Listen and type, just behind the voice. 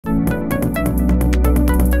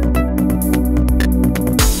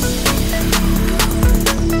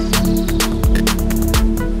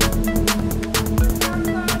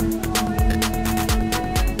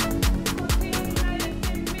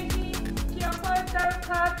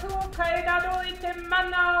kei raro I te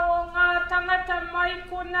mana o ngā tangata mai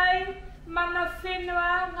konei, mana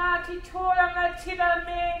whenua, ngā titoranga tira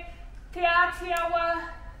me te Ātiawa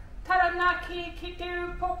taranaki ki te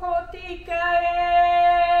upoko tika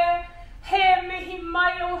he mihi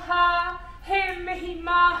mai oha, he mihi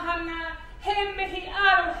mahana, he mihi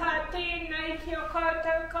aroha tēnei ki o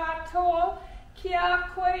koutou katoa, ki a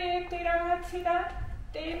koe e te rangatira,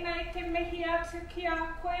 tēnei te mihi atu ki a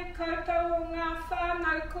koe, koutou o ngā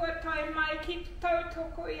whānau kua tai mai ki te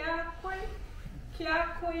tautoko I a koe, ki a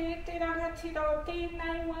koe e te rangatira o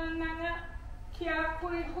tēnei wānanga, ki a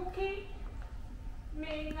koe hoki,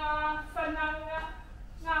 me ngā whananga,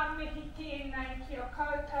 ngā mihi tēnei ki o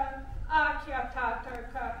koutou, a ki a tātou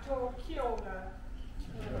katoa, ki ora.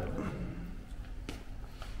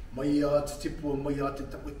 Mai a te tipua, mai a te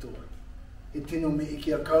taputoa. E tino me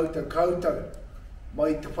iki a koutou,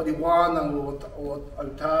 mai te whariwānanga o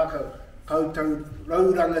Otago, koutou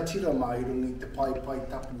rauranga tira mai rungi te pai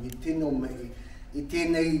tapu, e tino me I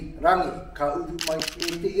tēnei rangi, ka uru mai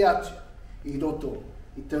e te atu, I roto,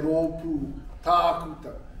 I te rōpū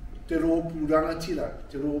tākuta, te rōpū rangatira,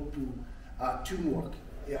 te rōpū tumuaki,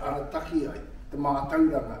 e arataki ai, te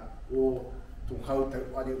mātauranga o tō koutou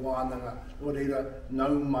wari wānanga, o reira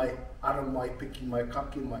nau mai, ara mai, piki mai,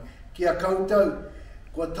 kake mai. Kia koutou,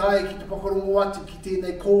 kua tae ki te whakarongo atu ki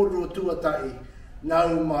tēnei kōrero tuatai,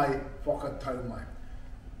 nau mai, whakatau mai.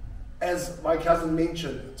 As my cousin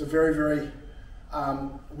mentioned, it's a very, very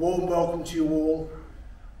warm welcome to you all.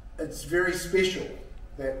 It's very special,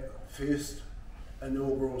 that first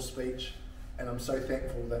inaugural speech, and I'm so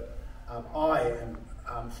thankful that I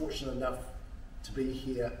am fortunate enough to be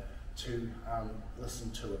here to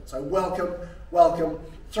listen to it. So welcome, welcome,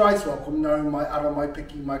 thrice welcome, no mai ara mai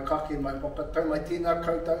piki, mai kake, mai whakatau, mai tēnā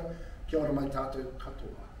koutou, kia ora mai tātou katoa.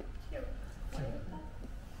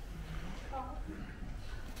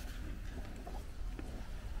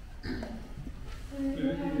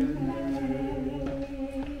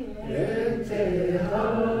 E te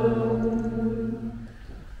hau,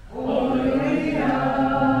 oria,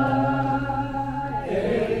 e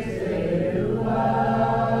te ua,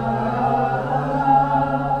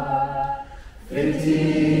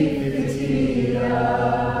 whitia,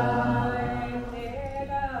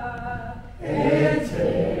 e te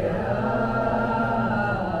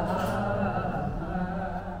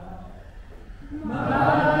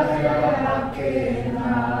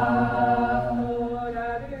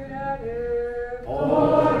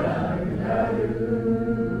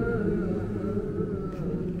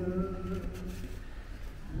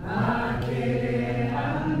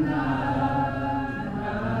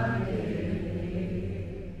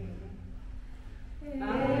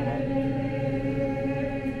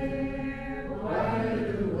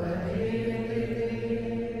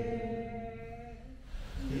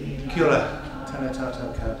Kia ora, tēnā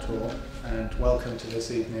tātou katoa, and welcome to this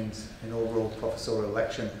evening's inaugural professorial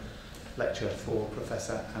lecture for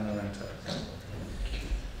Professor Anna Ranta.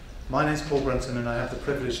 My name is Paul Brunton and I have the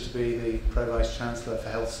privilege to be the Pro-Vice Chancellor for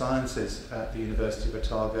Health Sciences at the University of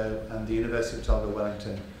Otago, and the University of Otago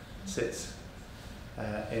Wellington sits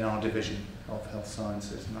in our division of Health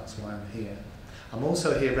Sciences, and that's why I'm here. I'm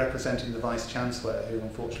also here representing the Vice Chancellor, who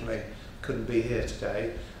unfortunately couldn't be here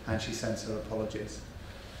today, and she sends her apologies.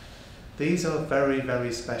 These are very,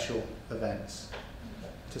 very special events.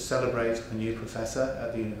 To celebrate a new professor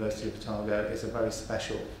at the University of Otago is a very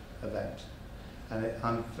special event. And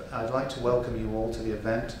I'd like to welcome you all to the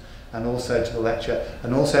event, and also to the lecture,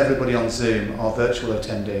 and also everybody on Zoom, our virtual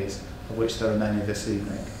attendees, of which there are many this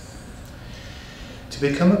evening. To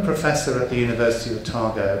become a professor at the University of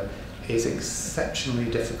Otago is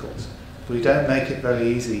exceptionally difficult. We don't make it very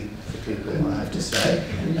easy for people, I have to say.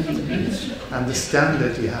 And the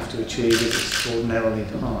standard you have to achieve is extraordinarily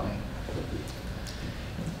high.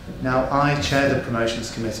 Now, I chair the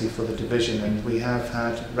promotions committee for the division, and we have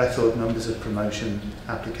had record numbers of promotion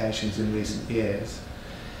applications in recent years.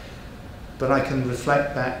 But I can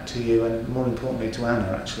reflect back to you, and more importantly to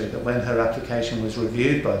Anna actually, that when her application was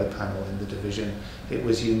reviewed by the panel in the division, it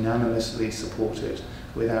was unanimously supported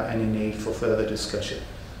without any need for further discussion.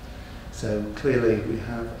 So clearly we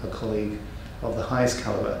have a colleague of the highest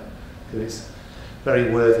calibre who is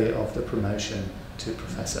very worthy of the promotion to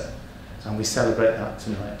professor, and we celebrate that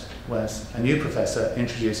tonight, whereas a new professor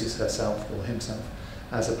introduces herself or himself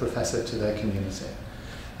as a professor to their community.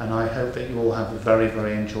 And I hope that you all have a very,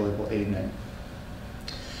 very enjoyable evening.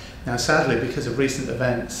 Now sadly, because of recent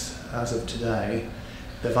events as of today,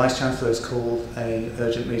 the Vice-Chancellor has called an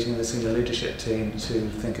urgent meeting of the senior leadership team to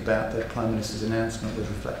think about the Prime Minister's announcement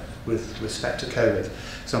with respect to COVID.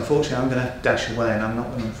 So unfortunately I'm going to dash away, and I'm not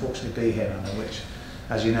going to unfortunately be here, Anna, which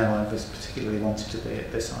As you know, I was particularly wanted to be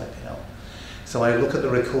at this IPL. So I look at the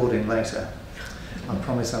recording later. I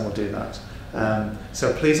promise I will do that.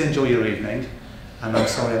 So please enjoy your evening, and I'm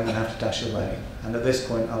sorry I'm going to have to dash away. And at this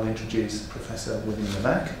point I'll introduce Professor William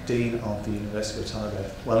Levesque, Dean of the University of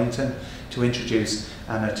Otago, Wellington, to introduce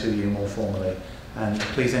Anna to you more formally. And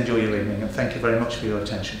please enjoy your evening, and thank you very much for your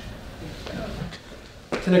attention.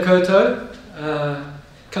 Tēnā koutou,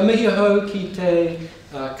 ka mihi hou ki te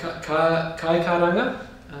kaikāranga,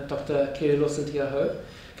 Dr. Kerry Lawson-Tia Ho.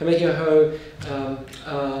 Ka mihi hou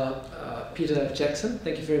Peter Jackson,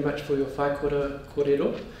 thank you very much for your whai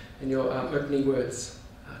kōrero and your opening words.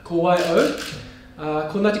 Ko wai o,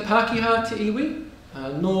 ko Ngāti Pākehā te iwi,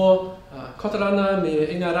 no Kotarana me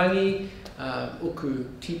Ingarangi oku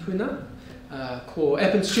tipuna, ko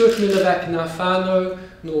Appin Stewart me Levesque nā whānau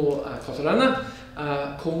no Kotarana,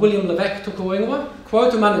 ko William Levesque toko ingoa, ko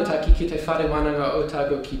auto manataki ki te whare wānanga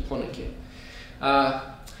Otago ki Poneke.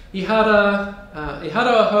 I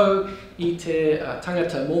hara hou i te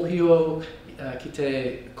tangata mōhio ki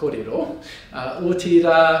te kōrero, o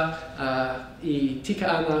tira i tika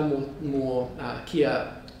ana mō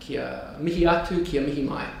kia mihi atu, kia mihi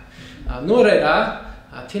mai. Nō reira,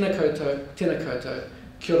 tēnā koutou,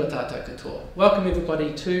 kia ora tātou katoa. Welcome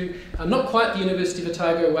everybody to, not quite the University of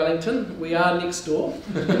Otago, Wellington, we are next door.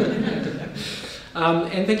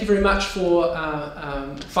 And thank you very much for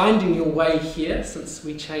finding your way here since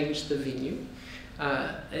we changed the venue.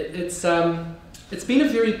 It's been a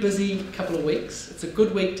very busy couple of weeks. It's a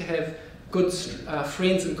good week to have good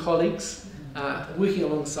friends and colleagues working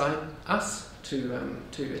alongside us to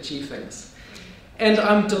achieve things. And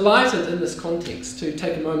I'm delighted in this context to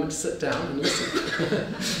take a moment to sit down and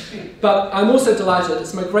listen. But I'm also delighted,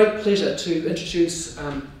 it's my great pleasure to introduce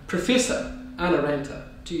Professor Anna Ranta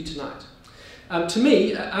to you tonight. To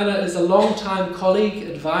me, Anna is a long-time colleague,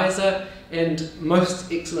 advisor, and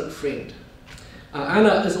most excellent friend.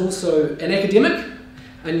 Anna is also an academic,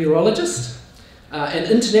 a neurologist, an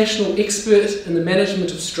international expert in the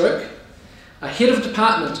management of stroke, a head of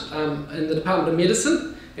department in the Department of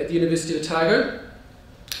Medicine at the University of Otago.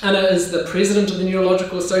 Anna is the president of the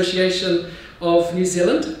Neurological Association of New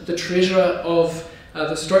Zealand, the treasurer of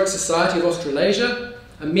the Stroke Society of Australasia,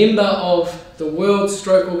 a member of the World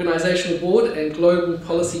Stroke Organisational Board and Global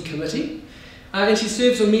Policy Committee, and she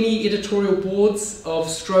serves on many editorial boards of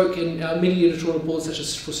stroke and many editorial boards such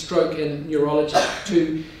as for stroke and neurology,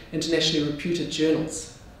 two internationally reputed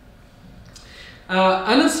journals.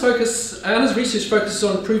 Anna's research focuses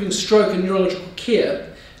on improving stroke and neurological care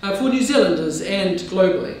for New Zealanders and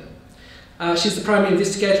globally. She's the primary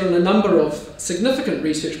investigator on a number of significant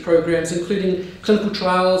research programs, including clinical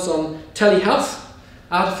trials on telehealth,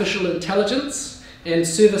 artificial intelligence, and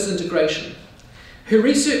service integration. Her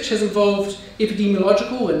research has involved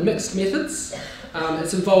epidemiological and mixed methods.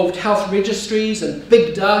 It's involved health registries and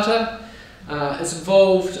big data. It's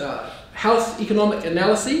involved health economic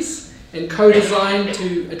analyses and co-design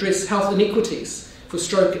to address health inequities for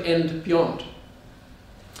stroke and beyond.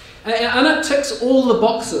 Anna ticks all the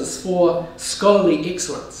boxes for scholarly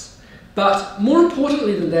excellence. But more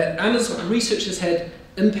importantly than that, Anna's research has had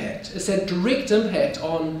impact. It's had direct impact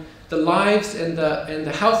on the lives and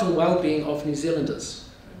the health and well-being of New Zealanders.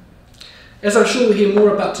 As I'm sure we'll hear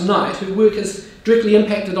more about tonight, her work has directly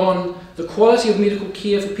impacted on the quality of medical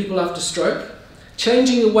care for people after stroke,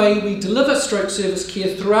 changing the way we deliver stroke service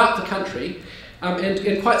care throughout the country,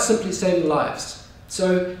 and quite simply saving lives.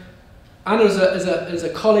 So Anna is a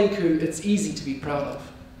colleague who it's easy to be proud of.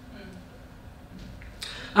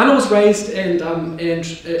 Anna was raised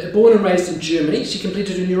born and raised in Germany. She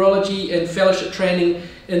completed her neurology and fellowship training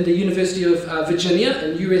in the University of Virginia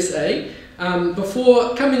in USA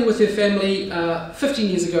before coming with her family 15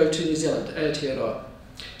 years ago to New Zealand, Aotearoa.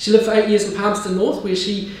 She lived for 8 years in Palmerston North, where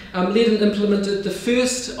she led and implemented the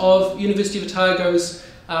first of University of Otago's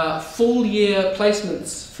full-year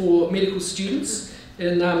placements for medical students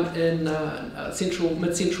in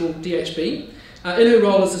mid-central DHB. In her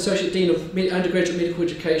role as Associate Dean of Undergraduate Medical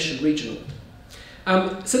Education Regional.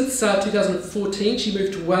 Since 2014, she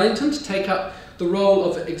moved to Wellington to take up the role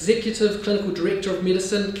of Executive Clinical Director of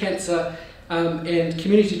Medicine, Cancer and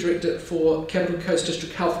Community Director for Capital Coast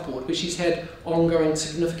District Health Board, where she's had ongoing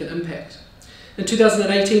significant impact. In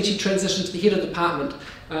 2018, she transitioned to the head of department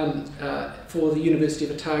for the University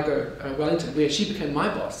of Otago, Wellington, where she became my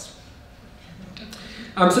boss.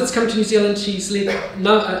 Since coming to New Zealand, she's led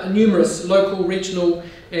numerous local, regional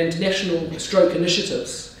and national stroke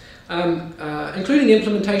initiatives, including the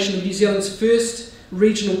implementation of New Zealand's first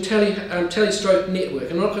regional telestroke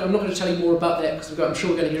network. And I'm not going to tell you more about that because I'm sure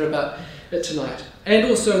we're going to hear about it tonight. And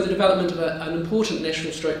also the development of an important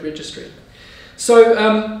national stroke registry. So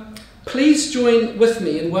please join with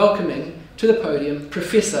me in welcoming to the podium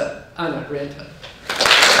Professor Anna Ranta.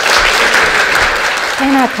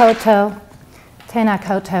 Tēnā koutou, tēnā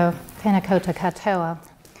koutou, tēnā koutou katoa.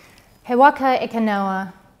 He waka e ka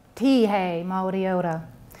noa, ti hei Māori ora.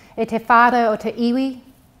 E te whāra o te iwi,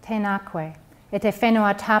 tēnā koe. E te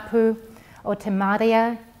whenua tapu o te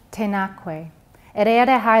maria, tēnā koe. E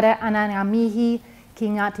reere haere ana ngā mihi ki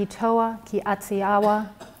Ngāti Toa, ki Ati Awa,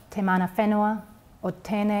 te mana whenua o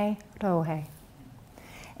tēnei rohe.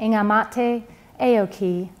 E ngā mate, eo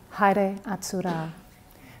ki haere atu rā.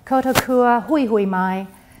 Koto kua hui hui mai,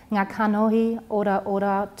 ngā kanohi ora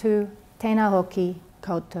ora tu tēnā hoki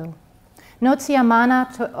koutou. No tia mana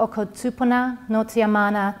o ko tupuna, no tia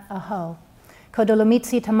mana aho. Ko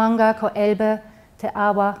Dolomitsi te manga, ko Elbe te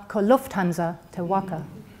awa, ko Lufthansa te waka.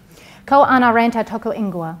 Ko Anna Ranta toko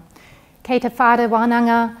ingua. Kei te whare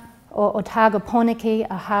wānanga o Otago Poniki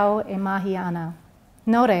a hau e mahi ana.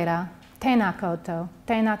 Nō reira, tēnā koutou,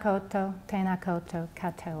 tēnā koutou, tēnā koutou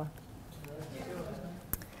katoa.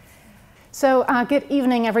 So good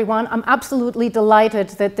evening, everyone. I'm absolutely delighted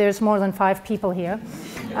that there's more than 5 people here.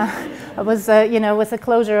 I was, with the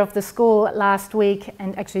closure of the school last week,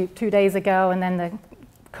 and actually 2 days ago, and then the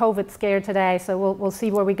COVID scare today, so we'll see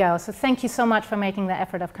where we go. So thank you so much for making the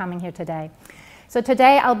effort of coming here today. So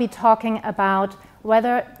today I'll be talking about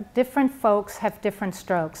whether different folks have different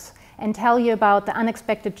strokes, and tell you about the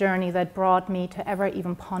unexpected journey that brought me to ever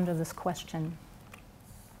even ponder this question.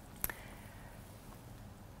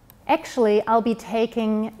 Actually, I'll be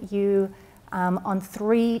taking you on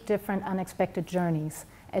 3 different unexpected journeys.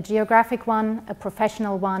 A geographic one, a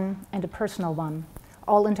professional one, and a personal one,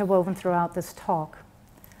 all interwoven throughout this talk.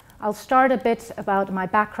 I'll start a bit about my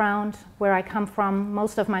background, where I come from.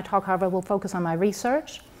 Most of my talk, however, will focus on my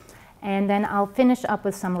research, and then I'll finish up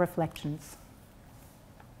with some reflections.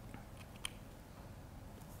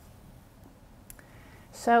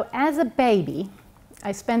 So as a baby,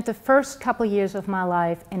 I spent the first couple years of my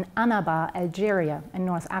life in Annaba, Algeria, in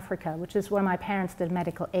North Africa, which is where my parents did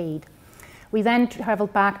medical aid. We then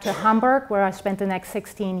traveled back to Hamburg, where I spent the next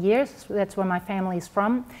 16 years. That's where my family is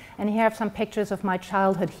from. And here I have some pictures of my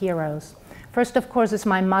childhood heroes. First, of course, is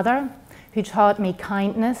my mother, who taught me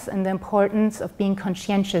kindness and the importance of being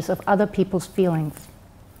conscientious of other people's feelings.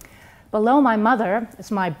 Below my mother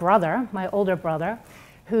is my brother, my older brother,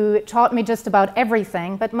 who taught me just about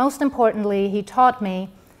everything, but most importantly, he taught me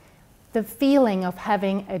the feeling of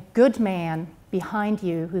having a good man behind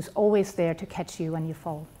you who's always there to catch you when you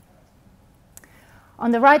fall.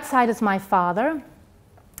 On the right side is my father,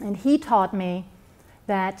 and he taught me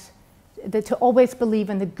that to always believe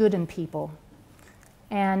in the good in people,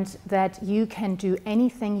 and that you can do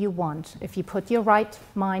anything you want if you put your right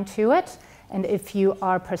mind to it, and if you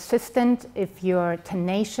are persistent, if you're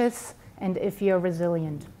tenacious, and if you're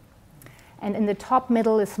resilient. And in the top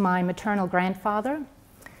middle is my maternal grandfather.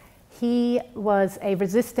 He was a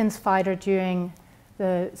resistance fighter during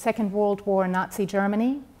the Second World War in Nazi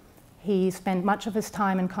Germany. He spent much of his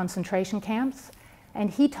time in concentration camps,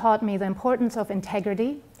 and he taught me the importance of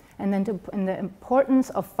integrity and then the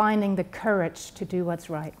importance of finding the courage to do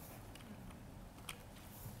what's right.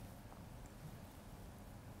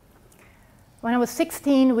 When I was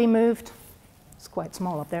 16, we moved. It's quite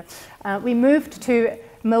small up there. We moved to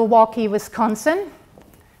Milwaukee, Wisconsin,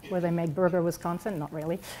 where they make Burger, Wisconsin. Not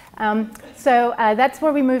really. So that's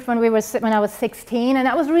where we moved when I was 16, and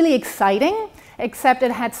that was really exciting, except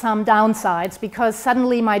it had some downsides, because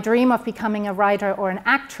suddenly my dream of becoming a writer or an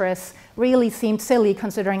actress really seemed silly,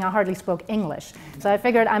 considering I hardly spoke English. So I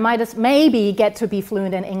figured I might maybe get to be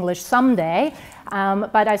fluent in English someday,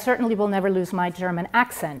 but I certainly will never lose my German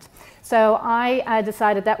accent. So I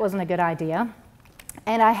decided that wasn't a good idea.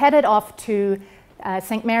 And I headed off to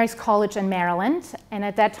St. Mary's College in Maryland, and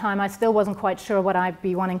at that time I still wasn't quite sure what I'd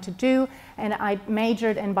be wanting to do, and I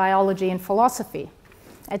majored in biology and philosophy.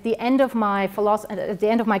 At the end of my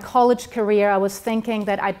college career, I was thinking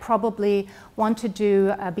that I'd probably want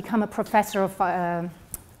to become a professor of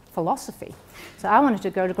philosophy. So I wanted to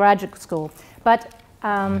go to graduate school, but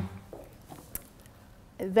that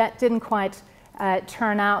didn't quite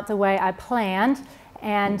turn out the way I planned.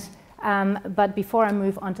 And but before I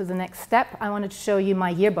move on to the next step, I wanted to show you my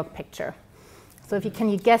yearbook picture. So can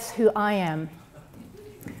you guess who I am?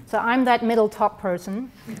 So I'm that middle top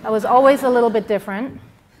person. I was always a little bit different.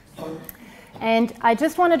 And I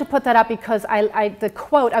just wanted to put that up because the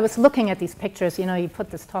quote, I was looking at these pictures, you put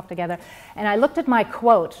this talk together, and I looked at my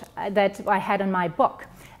quote that I had in my book.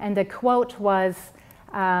 And the quote was,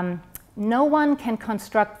 "No one can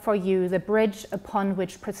construct for you the bridge upon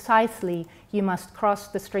which precisely you must cross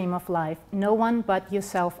the stream of life, no one but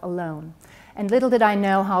yourself alone." And little did I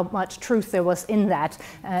know how much truth there was in that,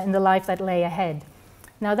 in the life that lay ahead.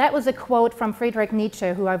 Now that was a quote from Friedrich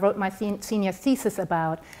Nietzsche, who I wrote my senior thesis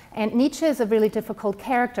about. And Nietzsche is a really difficult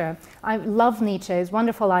character. I love Nietzsche, his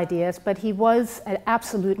wonderful ideas, but he was an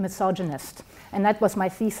absolute misogynist. And that was my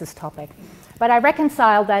thesis topic. But I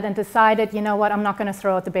reconciled that and decided, you know what, I'm not going to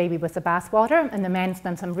throw out the baby with the bathwater. And the man's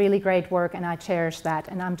done some really great work, and I cherish that.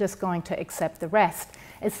 And I'm just going to accept the rest.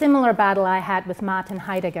 A similar battle I had with Martin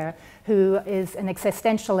Heidegger, who is an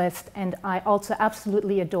existentialist and I also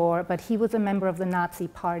absolutely adore, but he was a member of the Nazi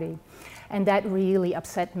Party. And that really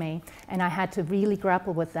upset me, and I had to really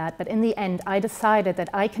grapple with that. But in the end, I decided that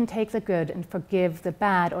I can take the good and forgive the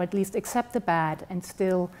bad, or at least accept the bad, and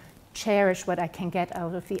still cherish what I can get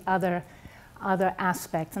out of the other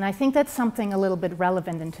aspects. And I think that's something a little bit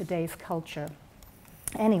relevant in today's culture.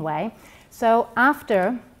 Anyway, so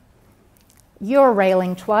after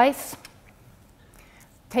Eurorailing twice,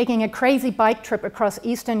 taking a crazy bike trip across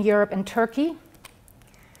Eastern Europe and Turkey,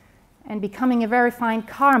 and becoming a very fine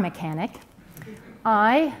car mechanic,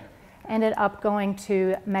 I ended up going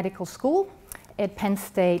to medical school at Penn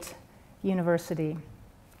State University.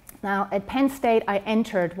 Now, at Penn State, I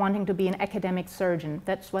entered wanting to be an academic surgeon.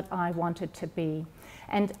 That's what I wanted to be.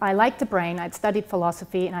 And I liked the brain. I'd studied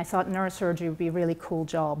philosophy, and I thought neurosurgery would be a really cool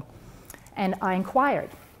job. And I inquired.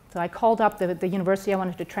 So I called up the university I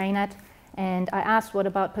wanted to train at, and I asked, what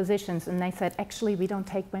about positions? And they said, actually, we don't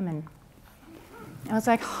take women. I was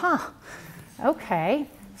like, huh, okay.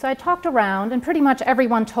 So I talked around, and pretty much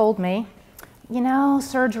everyone told me, you know,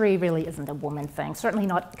 surgery really isn't a woman thing, certainly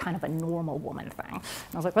not kind of a normal woman thing.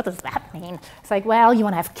 And I was like, what does that mean? It's like, well, you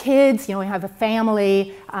want to have kids, you know, you have a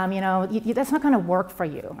family, you know, that's not going to work for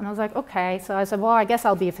you. And I was like, okay. So I said, well, I guess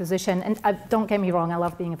I'll be a physician. And don't get me wrong, I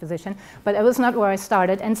love being a physician, but it was not where I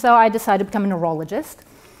started. And so I decided to become a neurologist.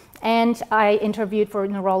 And I interviewed for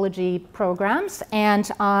neurology programs, and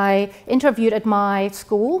I interviewed at my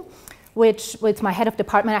school, which was my head of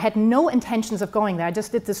department. I had no intentions of going there. I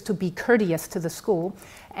just did this to be courteous to the school.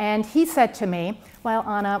 And he said to me, well,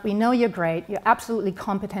 Anna, we know you're great, you're absolutely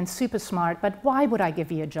competent, super smart, but why would I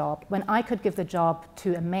give you a job when I could give the job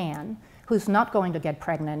to a man who's not going to get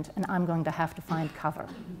pregnant and I'm going to have to find cover?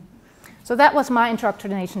 So that was my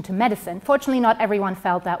indoctrination to medicine. Fortunately, not everyone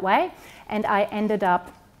felt that way, and I ended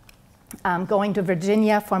up going to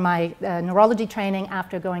Virginia for my neurology training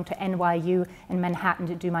after going to NYU in Manhattan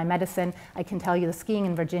to do my medicine. I can tell you the skiing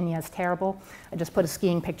in Virginia is terrible. I just put a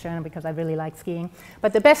skiing picture in because I really like skiing.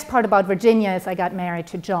 But the best part about Virginia is I got married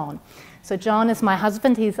to John. So John is my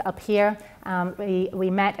husband. He's up here. We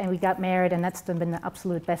met and we got married, and that's been the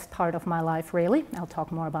absolute best part of my life, really. I'll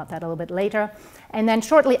talk more about that a little bit later. And then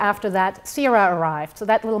shortly after that, Sierra arrived. So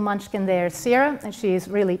that little munchkin there is Sierra, and she's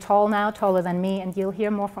really tall now, taller than me, and you'll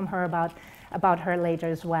hear more from her about her later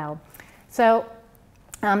as well. So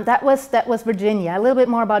that was Virginia. A little bit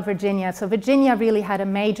more about Virginia. So Virginia really had a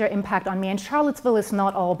major impact on me, and Charlottesville is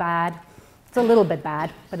not all bad. It's a little bit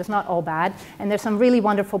bad, but it's not all bad. And there's some really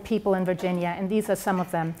wonderful people in Virginia, and these are some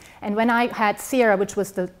of them. And when I had Sierra, which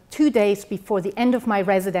was the 2 days before the end of my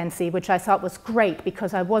residency, which I thought was great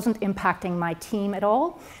because I wasn't impacting my team at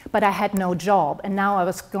all, but I had no job. And now I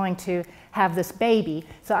was going to have this baby.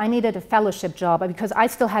 So I needed a fellowship job because I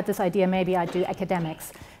still had this idea maybe I'd do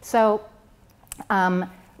academics. So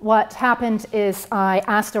what happened is I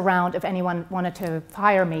asked around if anyone wanted to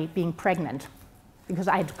hire me being pregnant, because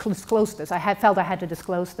I had disclosed this. I felt I had to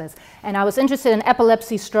disclose this. And I was interested in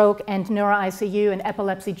epilepsy, stroke, and neuro-ICU, and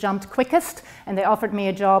epilepsy jumped quickest, and they offered me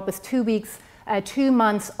a job with 2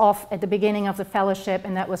 months off at the beginning of the fellowship,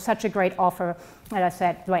 and that was such a great offer that I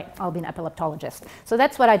said, wait, I'll be an epileptologist. So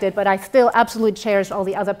that's what I did, but I still absolutely cherish all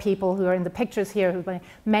the other people who are in the pictures here, who are my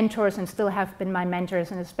mentors and still have been my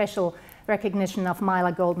mentors, and a special recognition of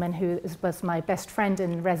Myla Goldman, who was my best friend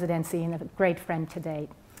in residency and a great friend to date.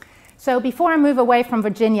 So before I move away from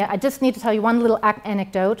Virginia, I just need to tell you one little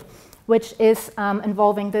anecdote, which is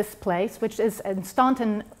involving this place, which is in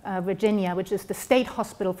Staunton, Virginia, which is the state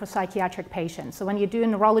hospital for psychiatric patients. So when you do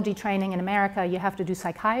neurology training in America, you have to do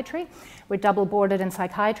psychiatry. We're double boarded in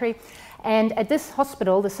psychiatry. And at this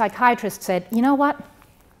hospital, the psychiatrist said, you know what?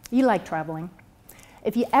 You like traveling.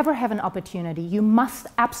 If you ever have an opportunity, you must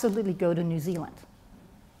absolutely go to New Zealand.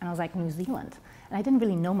 And I was like, New Zealand? And I didn't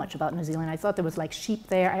really know much about New Zealand. I thought there was like sheep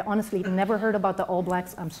there. I honestly never heard about the All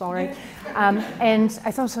Blacks. I'm sorry. And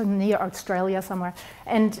I thought it was near Australia somewhere.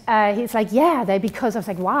 And he's like, yeah, because I was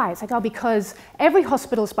like, why? It's like, oh, because every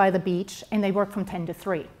hospital's by the beach and they work from 10 to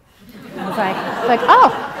 3. And I was like,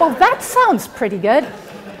 oh, well, that sounds pretty good.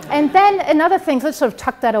 And then another thing, so I sort of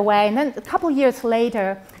tucked that away. And then a couple years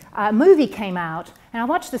later, a movie came out. And I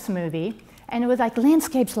watched this movie. And it was like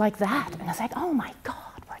landscapes like that. And I was like, oh my God,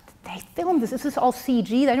 where did they film this? This is all CG.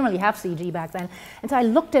 They didn't really have CG back then. And so I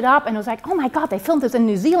looked it up and I was like, oh my God, they filmed this in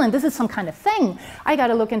New Zealand. This is some kind of thing. I got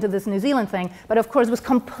to look into this New Zealand thing. But of course, it was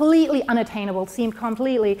completely unattainable, seemed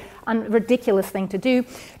completely ridiculous thing to do.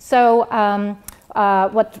 So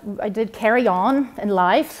what I did carry on in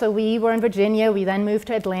life. So we were in Virginia. We then moved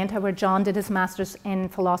to Atlanta, where John did his master's in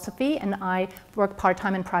philosophy, and I worked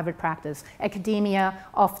part-time in private practice. Academia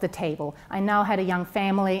off the table. I now had a young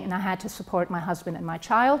family, and I had to support my husband and my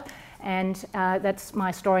child. And that's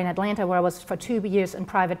my story in Atlanta, where I was for 2 years in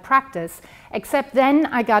private practice. Except then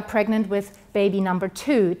I got pregnant with baby number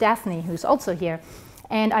 2, Daphne, who's also here.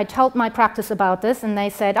 And I told my practice about this, and they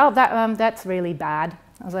said, oh, that's really bad.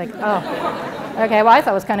 I was like, oh, okay, well, I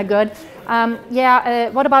thought it was kind of good.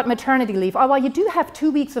 What about maternity leave? Oh, well, you do have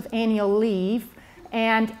 2 weeks of annual leave.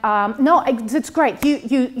 And no, it's great.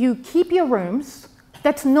 You keep your rooms.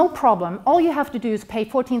 That's no problem. All you have to do is pay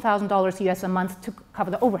 $14,000 US a month to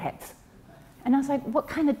cover the overheads. And I was like, what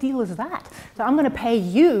kind of deal is that? So I'm going to pay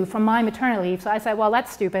you from my maternity leave. So I said, well,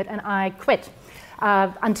 that's stupid, and I quit.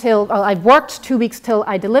 I worked 2 weeks till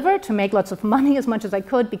I delivered to make lots of money as much as I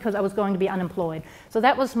could because I was going to be unemployed. So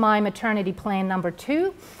that was my maternity plan number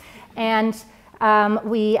 2. And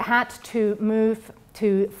we had to move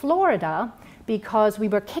to Florida because we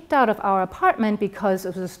were kicked out of our apartment because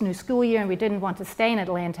it was a new school year and we didn't want to stay in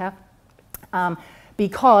Atlanta.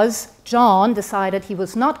 Because John decided he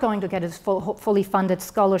was not going to get his fully funded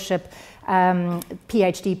scholarship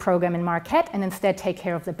PhD program in Marquette and instead take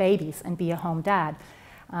care of the babies and be a home dad.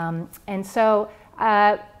 And so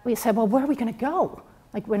we said, well, where are we going to go?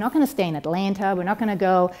 Like, we're not going to stay in Atlanta. We're not going to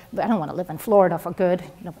go. I don't want to live in Florida for good.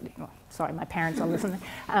 Sorry, my parents are listening.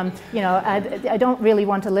 I don't really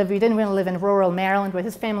want to live. We didn't want to live in rural Maryland, where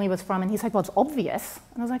his family was from. And he's like, well, it's obvious.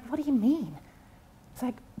 And I was like, what do you mean? It's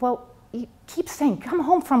like, well, you keep saying, come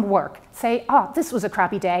home from work. Say, oh, this was a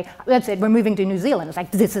crappy day. That's it, we're moving to New Zealand. It's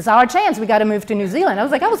like, this is our chance. We got to move to New Zealand.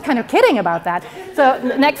 I was kind of kidding about that. So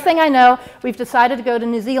next thing I know, we've decided to go to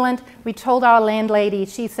New Zealand. We told our landlady.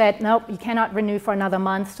 She said, nope, you cannot renew for another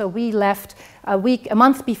month. So we left a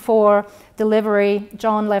month before delivery.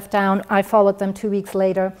 John left down. I followed them 2 weeks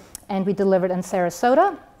later, and we delivered in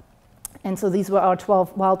Sarasota. And so these were our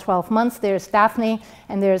 12 months. There's Daphne,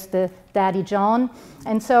 and there's the daddy John.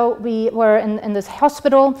 And so we were in this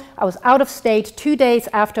hospital. I was out of state 2 days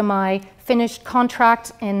after my finished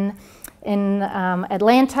contract in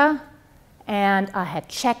Atlanta. And I had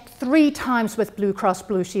checked 3 times with Blue Cross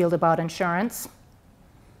Blue Shield about insurance.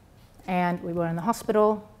 And we were in the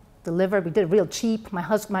hospital, delivered. We did it real cheap.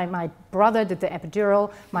 My brother did the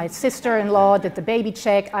epidural. My sister-in-law did the baby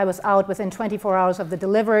check. I was out within 24 hours of the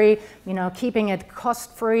delivery, keeping it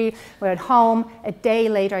cost-free. We're at home. A day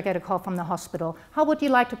later, I get a call from the hospital. How would you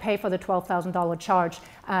like to pay for the $12,000 charge?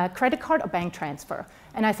 Credit card or bank transfer?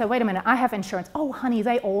 And I said, wait a minute, I have insurance. Oh, honey,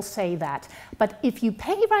 they all say that. But if you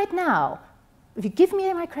pay right now, if you give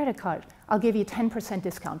me my credit card, I'll give you a 10%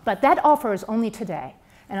 discount. But that offer is only today.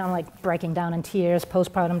 And I'm like breaking down in tears,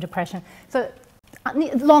 postpartum depression. So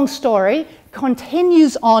long story,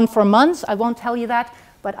 continues on for months. I won't tell you that,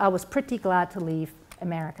 but I was pretty glad to leave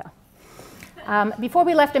America. Before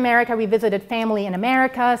we left America, we visited family in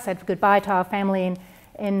America, said goodbye to our family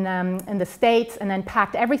in the States, and then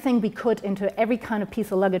packed everything we could into every kind of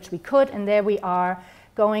piece of luggage we could. And there we are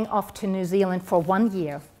going off to New Zealand for 1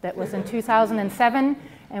 year. That was in 2007,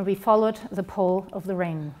 and we followed the pole of the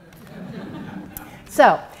rain.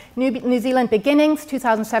 So, New Zealand beginnings,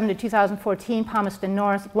 2007 to 2014, Palmerston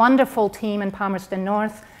North, wonderful team in Palmerston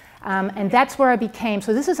North, and that's where I became,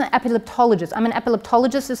 so this is an epileptologist. I'm an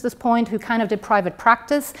epileptologist at this point who kind of did private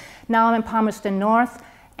practice. Now I'm in Palmerston North,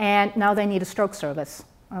 and now they need a stroke service.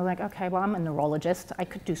 I was like, okay, well, I'm a neurologist. I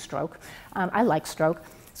could do stroke. I like stroke.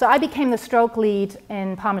 So I became the stroke lead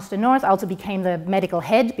in Palmerston North. I also became the medical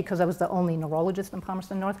head because I was the only neurologist in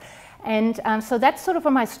Palmerston North. And so that's sort of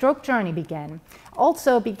where my stroke journey began.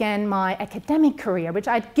 Also began my academic career, which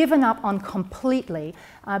I'd given up on completely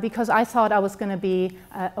because I thought I was going to be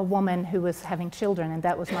a woman who was having children, and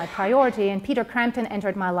that was my priority. And Peter Crampton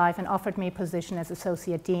entered my life and offered me a position as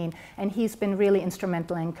associate dean, and he's been really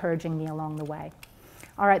instrumental in encouraging me along the way.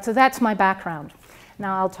 All right, so that's my background.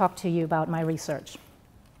 Now I'll talk to you about my research.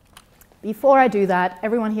 Before I do that,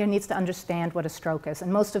 everyone here needs to understand what a stroke is.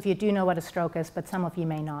 And most of you do know what a stroke is, but some of you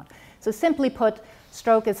may not. So simply put,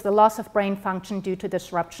 stroke is the loss of brain function due to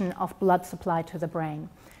disruption of blood supply to the brain.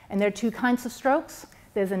 And there are 2 kinds of strokes.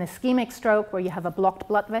 There's an ischemic stroke where you have a blocked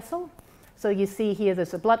blood vessel. So you see here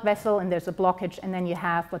there's a blood vessel and there's a blockage, and then you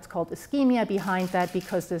have what's called ischemia behind that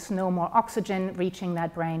because there's no more oxygen reaching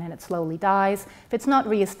that brain and it slowly dies. If it's not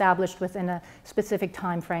reestablished within a specific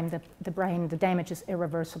time frame, the damage is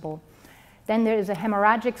irreversible. Then there is a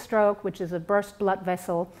hemorrhagic stroke, which is a burst blood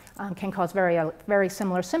vessel, can cause very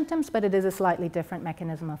similar symptoms, but it is a slightly different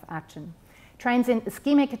mechanism of action. Transient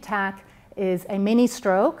ischemic attack is a mini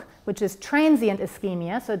stroke, which is transient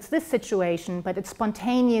ischemia. So it's this situation, but it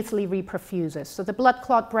spontaneously reperfuses. So the blood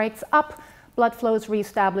clot breaks up, blood flow is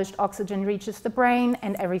reestablished, oxygen reaches the brain,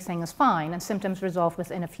 and everything is fine, and symptoms resolve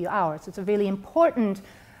within a few hours. It's a really important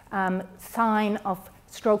sign of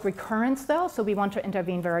stroke recurrence, though, so we want to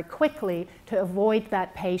intervene very quickly to avoid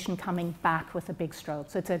that patient coming back with a big stroke.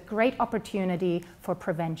 So it's a great opportunity for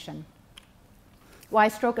prevention. Why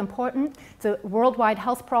is stroke important? It's a worldwide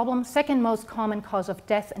health problem, second most common cause of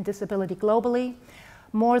death and disability globally.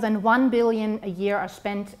 More than $1 billion a year are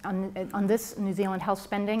spent on this New Zealand health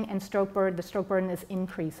spending, and the stroke burden is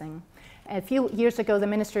increasing. A few years ago, the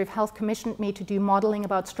Ministry of Health commissioned me to do modeling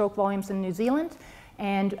about stroke volumes in New Zealand.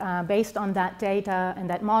 And based on that data and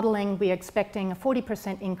that modeling, we are expecting a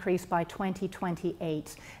 40% increase by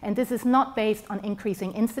 2028. And this is not based on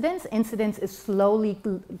increasing incidence. Incidence is slowly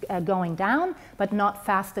going down, but not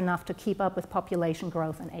fast enough to keep up with population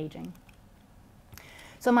growth and aging.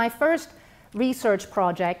 So my first research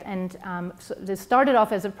project, and so this started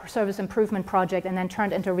off as a service improvement project and then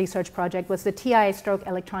turned into a research project, was the TIA Stroke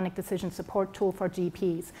Electronic Decision Support Tool for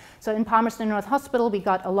GPs. So in Palmerston North Hospital, we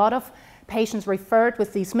got a lot of patients referred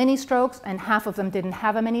with these mini strokes, and half of them didn't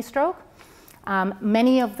have a mini stroke.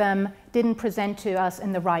 Many of them didn't present to us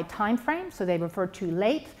in the right time frame, so they referred too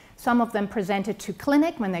late. Some of them presented to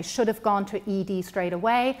clinic when they should have gone to ED straight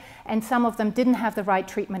away, and some of them didn't have the right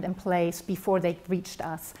treatment in place before they reached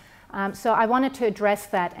us. So I wanted to address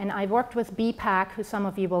that, and I worked with BPAC, who some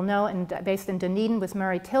of you will know, and based in Dunedin with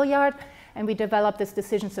Murray Tilliard, and we developed this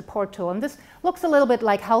decision support tool. And this looks a little bit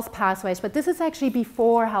like health pathways, but this is actually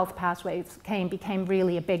before health pathways became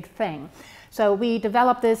really a big thing. So we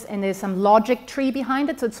developed this, and there's some logic tree behind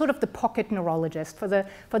it. So it's sort of the pocket neurologist for the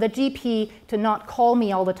GP to not call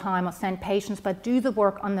me all the time or send patients, but do the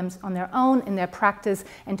work on their own in their practice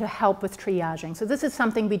and to help with triaging. So this is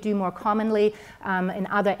something we do more commonly in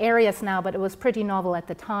other areas now, but it was pretty novel at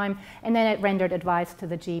the time. And then it rendered advice to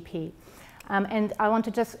the GP. And I want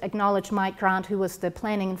to just acknowledge Mike Grant, who was the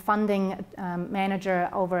planning and funding manager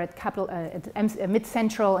over at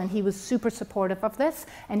Mid-Central, and he was super supportive of this,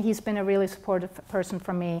 and he's been a really supportive person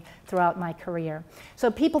for me throughout my career.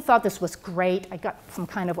 So people thought this was great. I got some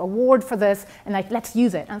kind of award for this, and like, let's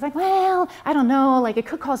use it. And I was like, well, I don't know, like it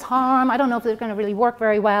could cause harm. I don't know if it's going to really work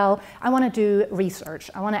very well. I want to do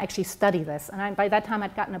research. I want to actually study this. And by that time,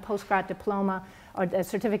 I'd gotten a postgrad diploma or a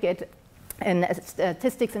certificate in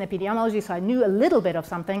statistics and epidemiology, so I knew a little bit of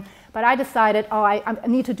something, but I decided, oh, I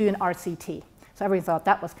need to do an RCT. So everyone thought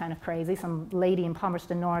that was kind of crazy, some lady in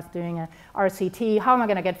Palmerston North doing a RCT. How am I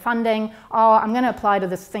going to get funding? Oh, I'm going to apply to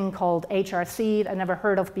this thing called HRC I'd never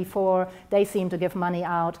heard of before. They seem to give money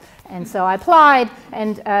out. And so I applied,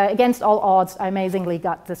 and against all odds, I amazingly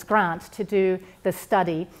got this grant to do this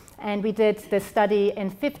study. And we did this study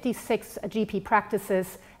in 56 GP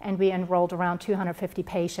practices, and we enrolled around 250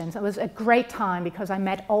 patients. It was a great time because I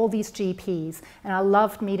met all these GPs, and I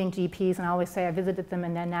loved meeting GPs, and I always say I visited them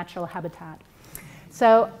in their natural habitat.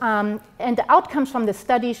 So, and the outcomes from the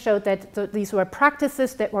study showed that these were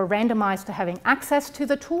practices that were randomized to having access to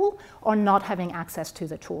the tool or not having access to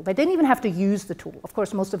the tool. They didn't even have to use the tool. Of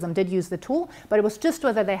course, most of them did use the tool, but it was just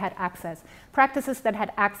whether they had access. Practices that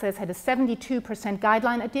had access had a 72%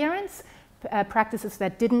 guideline adherence. Practices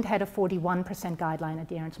that didn't had a 41% guideline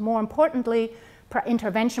adherence. More importantly,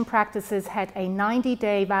 intervention practices had a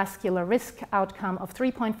 90-day vascular risk outcome of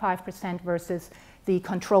 3.5% versus the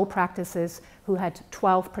control practices who had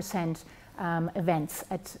 12% events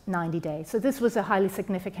at 90 days. So this was a highly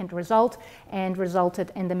significant result and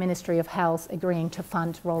resulted in the Ministry of Health agreeing to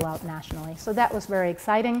fund rollout nationally. So that was very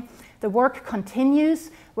exciting. The work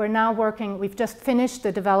continues. We're now working, we've just finished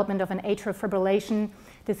the development of an atrial fibrillation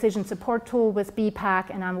decision support tool with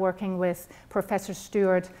BPAC, and I'm working with Professor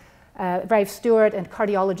Rafe Stewart, and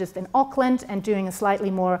cardiologist in Auckland, and doing a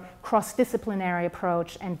slightly more cross-disciplinary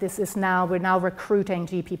approach. And this is now, we're now recruiting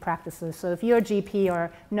GP practices. So if you're a GP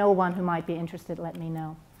or know one who might be interested, let me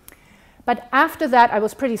know. But after that, I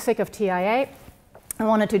was pretty sick of TIA. I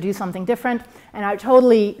wanted to do something different, and I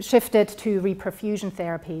totally shifted to reperfusion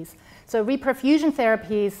therapies. So reperfusion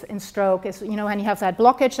therapies in stroke is, you know, when you have that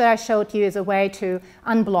blockage that I showed you, is a way to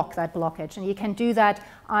unblock that blockage. And you can do that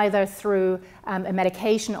either through a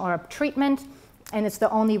medication or a treatment. and it's the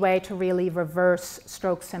only way to really reverse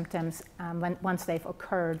stroke symptoms once they've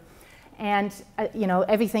occurred. And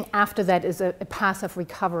everything after that is a path of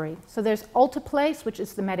recovery. So there's alteplase, which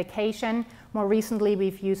is the medication. More recently,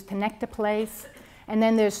 we've used tenecteplase. And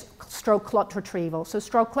then there's stroke clot retrieval. So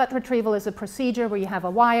stroke clot retrieval is a procedure where you have a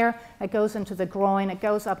wire that goes into the groin, it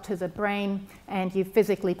goes up to the brain, and you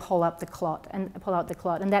physically pull out the clot.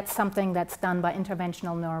 And that's something that's done by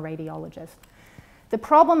interventional neuroradiologists. The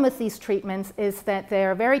problem with these treatments is that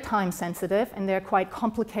they're very time sensitive and they're quite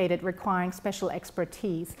complicated, requiring special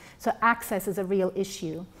expertise. So access is a real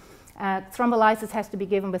issue. Thrombolysis has to be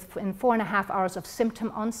given within 4.5 hours of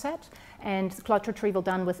symptom onset, and clot retrieval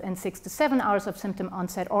done within 6 to 7 hours of symptom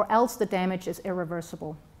onset, or else the damage is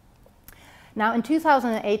irreversible. Now, in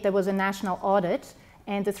 2008, there was a national audit,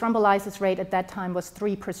 and the thrombolysis rate at that time was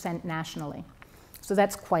 3% nationally. So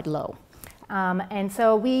that's quite low. And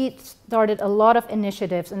so we started a lot of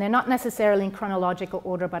initiatives, and they're not necessarily in chronological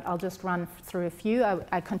order, but I'll just run through a few.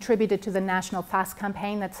 I contributed to the National FAST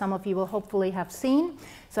campaign that some of you will hopefully have seen.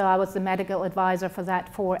 So I was the medical advisor for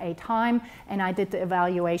that for a time, and I did the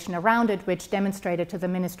evaluation around it, which demonstrated to the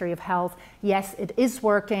Ministry of Health, yes, it is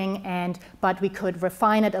working, but we could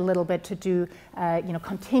refine it a little bit to do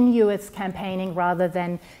continuous campaigning rather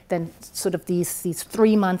than sort of these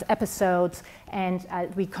 3-month episodes. And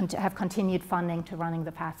we have continued funding to running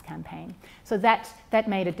the FAST campaign. So that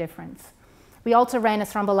made a difference. We also ran a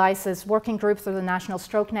thrombolysis working group through the National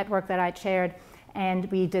Stroke Network that I chaired,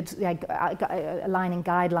 and we did aligning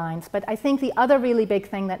guidelines. But I think the other really big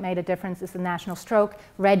thing that made a difference is the National Stroke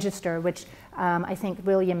Register, which I think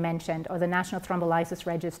William mentioned, or the National Thrombolysis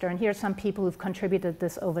Register. And here are some people who've contributed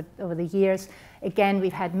this over the years. Again,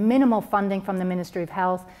 we've had minimal funding from the Ministry of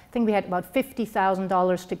Health. I think we had about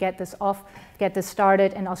 $50,000 to get this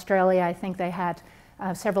started. In Australia, I think they had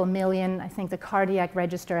several million. I think the cardiac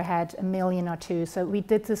register had $1 million or $2 million. So we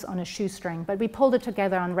did this on a shoestring. But we pulled it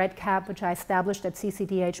together on REDCap, which I established at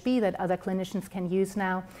CCDHB that other clinicians can use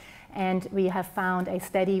now. And we have found a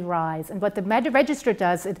steady rise. And what the register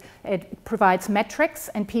does, it provides metrics,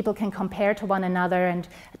 and people can compare to one another and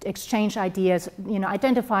exchange ideas,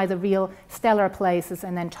 identify the real stellar places,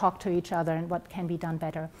 and then talk to each other and what can be done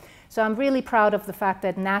better. So I'm really proud of the fact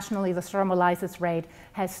that nationally the thrombolysis rate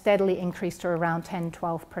has steadily increased to around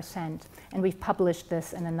 10–12%. And we've published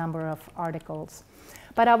this in a number of articles.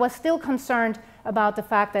 But I was still concerned about the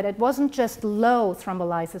fact that it wasn't just low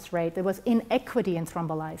thrombolysis rate, there was inequity in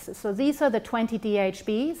thrombolysis. So these are the 20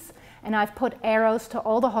 DHBs, and I've put arrows to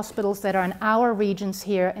all the hospitals that are in our regions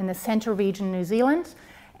here in the central region, New Zealand.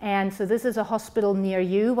 And so this is a hospital near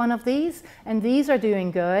you, one of these, and these are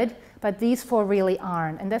doing good, but these 4 really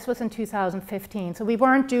aren't. And this was in 2015, so we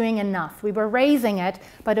weren't doing enough. We were raising it,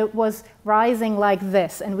 but it was rising like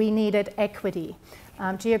this, and we needed equity.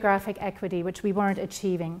 Geographic equity, which we weren't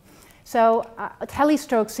achieving. So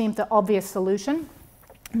telestroke seemed the obvious solution.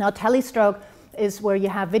 Now telestroke is where you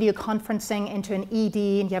have video conferencing into an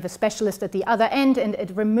ED, and you have a specialist at the other end, and it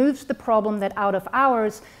removes the problem that out of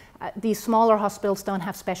hours, these smaller hospitals don't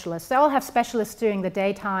have specialists. They all have specialists during the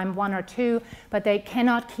daytime, 1 or 2, but they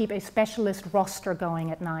cannot keep a specialist roster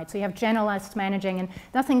going at night. So you have generalists managing, and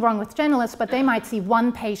nothing wrong with generalists, but they might see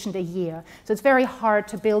 1 patient a year. So it's very hard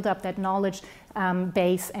to build up that knowledge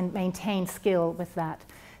base and maintain skill with that.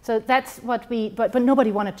 So that's what but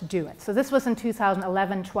nobody wanted to do it. So this was in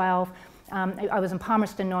 2011–12. I was in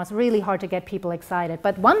Palmerston North, really hard to get people excited.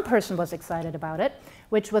 But one person was excited about it,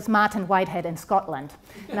 which was Martin Whitehead in Scotland.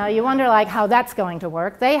 Now you wonder how that's going to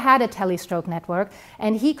work. They had a telestroke network,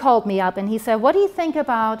 and he called me up and he said, what do you think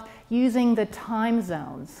about using the time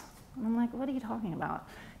zones? And I'm like, what are you talking about?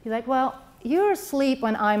 He's like, well, you're asleep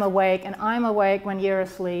when I'm awake, and I'm awake when you're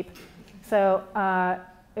asleep. So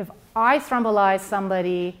if I thrombolize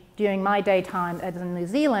somebody during my daytime as in New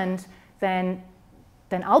Zealand, then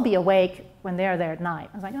I'll be awake when they're there at night.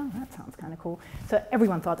 I was like, oh, that sounds kind of cool. So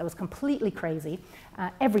everyone thought that was completely crazy.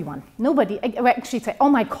 Everyone. Nobody, actually, all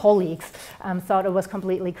my colleagues thought it was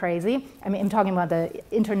completely crazy. I mean, I'm talking about the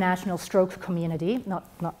international stroke community, not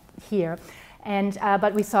here. And,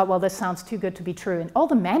 but we thought, well, this sounds too good to be true. And all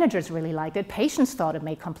the managers really liked it. Patients thought it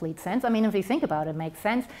made complete sense. I mean, if you think about it, it makes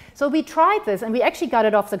sense. So we tried this, and we actually got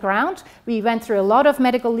it off the ground. We went through a lot of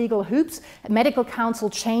medical legal hoops. Medical Council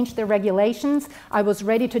changed their regulations. I was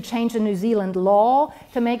ready to change the New Zealand law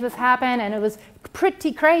to make this happen, and it was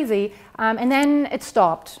pretty crazy. And then it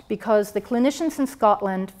stopped because the clinicians in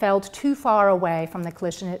Scotland felt too far away from the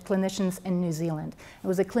clinicians in New Zealand. It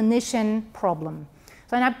was a clinician problem.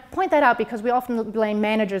 So, and I point that out because we often blame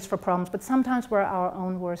managers for problems, but sometimes we're our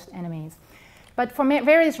own worst enemies. But for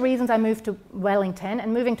various reasons, I moved to Wellington,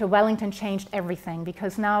 and moving to Wellington changed everything,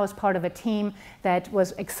 because now I was part of a team that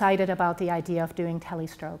was excited about the idea of doing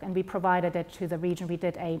telestroke, and we provided it to the region. We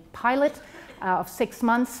did a pilot of 6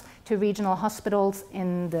 months to regional hospitals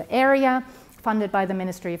in the area, funded by the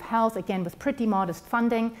Ministry of Health, again with pretty modest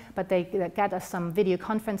funding, but they got us some video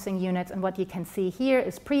conferencing units, and what you can see here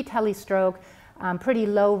is pre-telestroke, pretty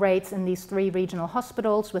low rates in these 3 regional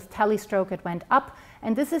hospitals. With telestroke, it went up,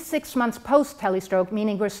 and this is 6 months post-telestroke,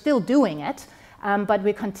 meaning we're still doing it, but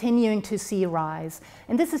we're continuing to see a rise.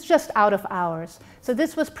 And this is just out of hours. So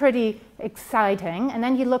this was pretty exciting. And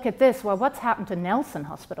then you look at this, well, what's happened to Nelson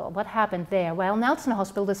Hospital? What happened there? Well, Nelson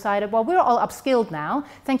Hospital decided, well, we're all upskilled now.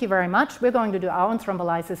 Thank you very much. We're going to do our own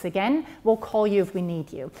thrombolysis again. We'll call you if we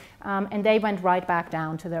need you. And they went right back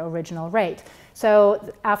down to their original rate.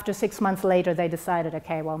 So after 6 months later, they decided,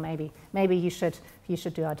 okay, well, maybe you should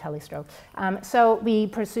do our telestroke. So we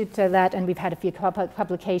pursued that, and we've had a few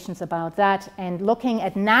publications about that. And looking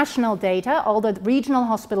at national data, all the regional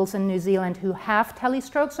hospitals in New Zealand who have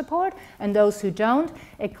telestroke support and those who don't,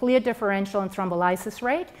 a clear differential in thrombolysis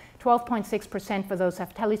rate, 12.6% for those who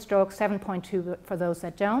have telestroke, 7.2% for those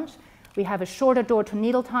that don't. We have a shorter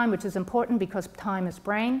door-to-needle time, which is important because time is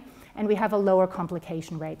brain, and we have a lower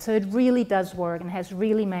complication rate. So it really does work and has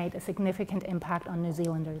really made a significant impact on New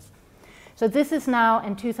Zealanders. So this is now,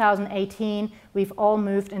 in 2018, we've all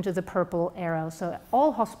moved into the purple arrow. So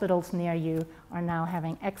all hospitals near you are now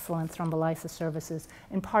having excellent thrombolysis services,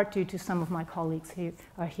 in part due to some of my colleagues who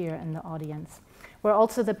are here in the audience. We're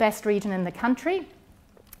also the best region in the country.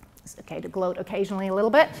 It's okay to gloat occasionally a little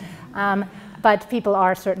bit, but people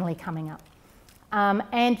are certainly coming up.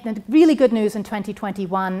 And the really good news in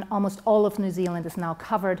 2021, almost all of New Zealand is now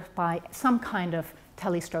covered by some kind of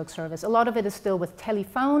telestroke service. A lot of it is still with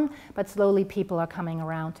telephone, but slowly people are coming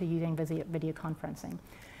around to using video conferencing.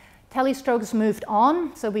 Telestroke's moved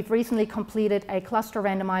on, so we've recently completed a cluster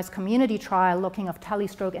randomized community trial looking at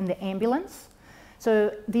telestroke in the ambulance.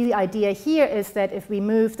 So the idea here is that if we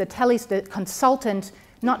move the consultant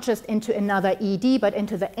not just into another ED, but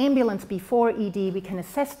into the ambulance before ED, we can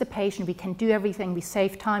assess the patient, we can do everything, we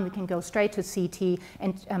save time, we can go straight to CT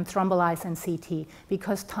and thrombolyze in CT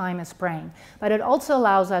because time is brain. But it also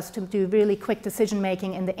allows us to do really quick decision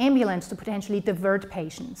making in the ambulance to potentially divert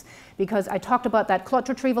patients. Because I talked about that clot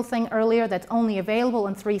retrieval thing earlier that's only available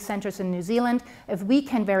in 3 centers in New Zealand. If we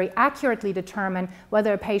can very accurately determine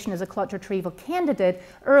whether a patient is a clot retrieval candidate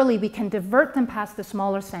early, we can divert them past the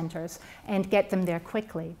smaller centers and get them there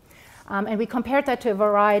quickly. And we compared that to a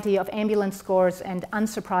variety of ambulance scores, and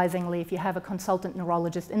unsurprisingly, if you have a consultant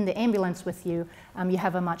neurologist in the ambulance with you, you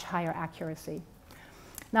have a much higher accuracy.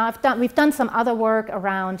 Now, we've done some other work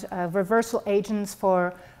around reversal agents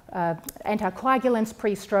for anticoagulants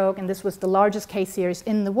pre-stroke, and this was the largest case series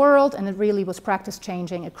in the world, and it really was practice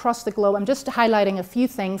changing across the globe. I'm just highlighting a few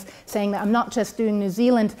things, saying that I'm not just doing New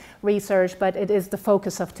Zealand research, but it is the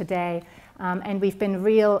focus of today. And we've been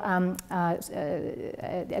real at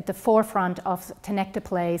the forefront of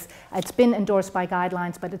tenecteplase. It's been endorsed by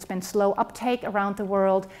guidelines, but it's been slow uptake around the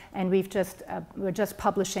world, and we're just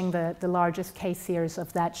publishing the largest case series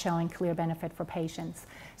of that showing clear benefit for patients.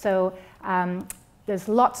 So there's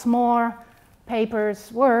lots more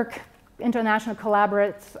papers, work, international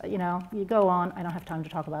collaborates, you go on. I don't have time to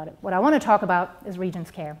talk about it. What I want to talk about is Regions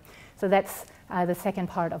Care. So that's the second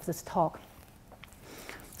part of this talk.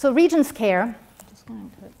 So Regions Care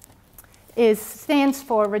stands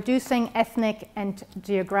for Reducing Ethnic and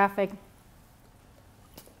Geographic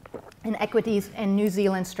Inequities in New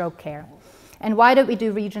Zealand Stroke Care. And why did we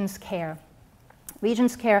do Regions Care?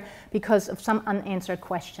 Regions Care because of some unanswered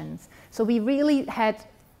questions. So we really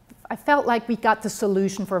I felt like we got the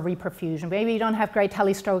solution for reperfusion. Maybe we don't have great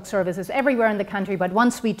telestroke services everywhere in the country, but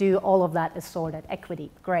once we do, all of that is sorted. Equity,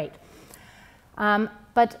 great.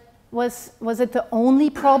 But was it the only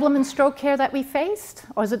problem in stroke care that we faced,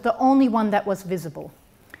 or is it the only one that was visible?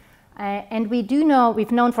 And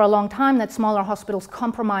we've known for a long time that smaller hospitals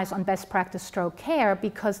compromise on best practice stroke care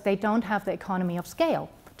because they don't have the economy of scale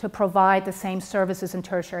to provide the same services in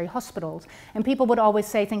tertiary hospitals. And people would always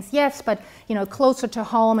say things, yes, but closer to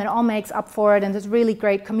home, it all makes up for it, and there's really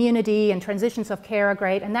great community, and transitions of care are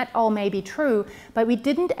great, and that all may be true, but we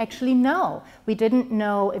didn't actually know. We didn't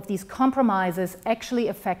know if these compromises actually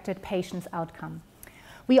affected patients' outcome.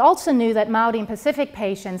 We also knew that Maori and Pacific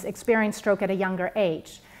patients experience stroke at a younger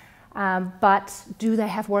age, but do they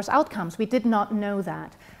have worse outcomes? We did not know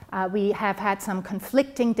that. We have had some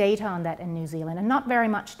conflicting data on that in New Zealand, and not very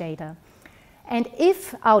much data. And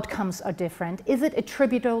if outcomes are different, is it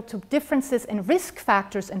attributable to differences in risk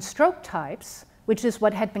factors and stroke types, which is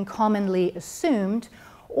what had been commonly assumed,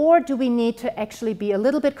 Or do we need to actually be a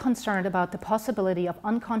little bit concerned about the possibility of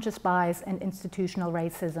unconscious bias and institutional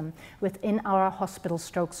racism within our hospital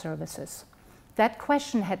stroke services? That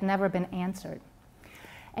question had never been answered.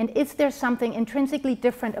 And is there something intrinsically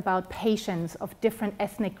different about patients of different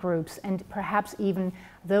ethnic groups and perhaps even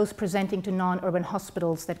those presenting to non-urban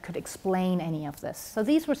hospitals that could explain any of this? So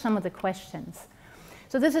these were some of the questions.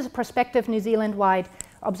 So this is a prospective New Zealand-wide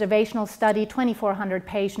observational study, 2,400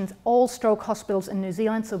 patients, all stroke hospitals in New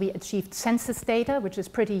Zealand. So we achieved census data, which is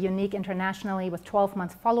pretty unique internationally, with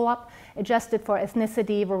 12-month follow-up, adjusted for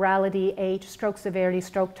ethnicity, virality, age, stroke severity,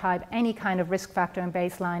 stroke type, any kind of risk factor and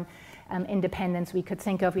baseline independence we could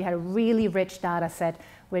think of. We had a really rich data set,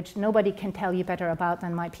 which nobody can tell you better about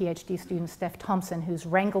than my PhD student, Steph Thompson, who's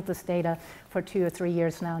wrangled this data for 2 or 3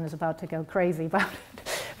 years now and is about to go crazy about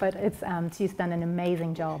it. But she's done an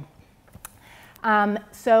amazing job.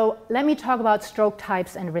 So let me talk about stroke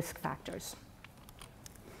types and risk factors.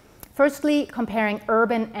 Firstly, comparing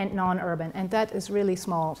urban and non-urban, and that is really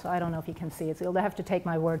small, so I don't know if you can see it, so you'll have to take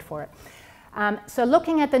my word for it. So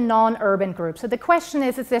looking at the non-urban group, so the question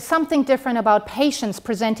is there something different about patients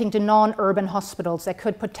presenting to non-urban hospitals that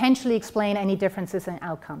could potentially explain any differences in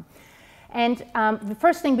outcome? And the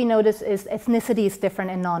first thing we notice is ethnicity is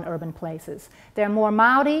different in non-urban places. There are more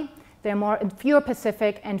Maori, there are fewer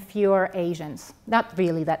Pacific, and fewer Asians. Not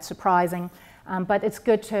really that surprising, but it's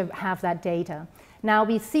good to have that data. Now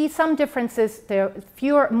we see some differences. There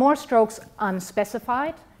are more strokes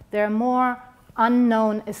unspecified. There are more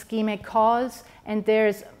unknown ischemic cause, and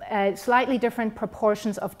there's slightly different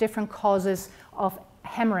proportions of different causes of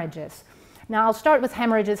hemorrhages. Now I'll start with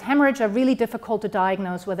hemorrhages. Hemorrhages are really difficult to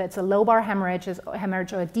diagnose, whether it's a lobar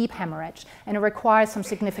hemorrhage or a deep hemorrhage, and it requires some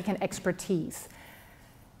significant expertise.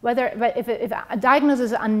 But if a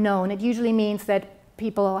diagnosis is unknown, it usually means that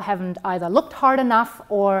people haven't either looked hard enough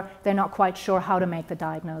or they're not quite sure how to make the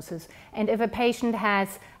diagnosis. And if a patient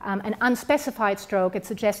has an unspecified stroke, it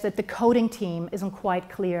suggests that the coding team isn't quite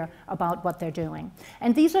clear about what they're doing.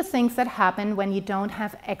 And these are things that happen when you don't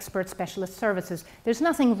have expert specialist services. There's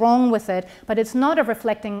nothing wrong with it, but it's not a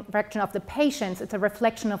reflection of the patients, it's a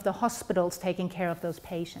reflection of the hospitals taking care of those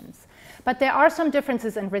patients. But there are some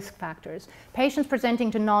differences in risk factors. Patients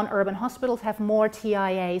presenting to non-urban hospitals have more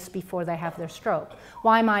TIAs before they have their stroke.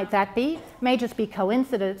 Why might that be? May just be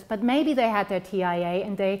coincidence, but maybe they had their TIA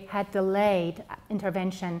and they had delayed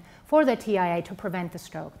intervention for their TIA to prevent the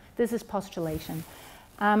stroke. This is postulation.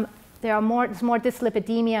 There's more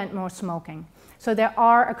dyslipidemia and more smoking. So there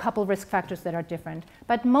are a couple risk factors that are different,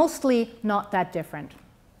 but mostly not that different.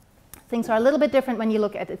 Things are a little bit different when you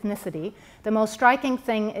look at ethnicity. The most striking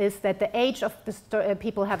thing is that the age of the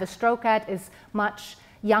people have a stroke at is much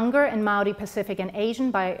younger in Maori, Pacific, and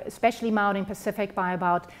Asian, especially Maori and Pacific, by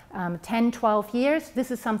about 10, 12 years.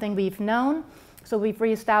 This is something we've known, so we've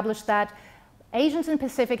reestablished that. Asians and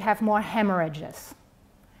Pacific have more hemorrhages.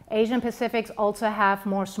 Asian Pacifics also have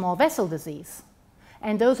more small vessel disease.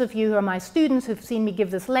 And those of you who are my students who've seen me give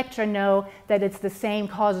this lecture know that it's the same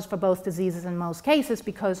causes for both diseases in most cases,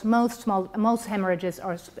 because most hemorrhages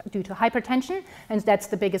are due to hypertension, and that's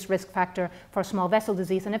the biggest risk factor for small vessel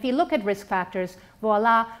disease. And if you look at risk factors,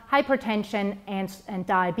 voila, hypertension and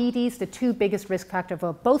diabetes, the two biggest risk factors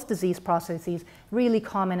for both disease processes, really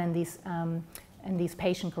common in these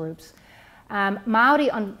patient groups. Maori,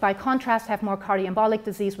 by contrast, have more cardioembolic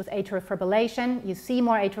disease with atrial fibrillation. You see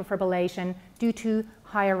more atrial fibrillation due to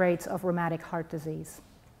higher rates of rheumatic heart disease.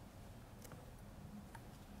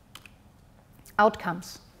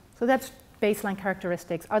 Outcomes. So that's baseline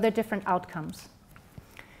characteristics. Are there different outcomes?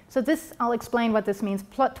 So this, I'll explain what this means.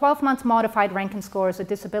 12 months modified Rankin score is a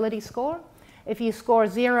disability score. If you score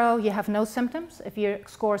 0, you have no symptoms. If you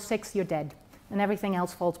score 6, you're dead, and everything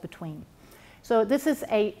else falls between. So this is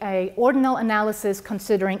a ordinal analysis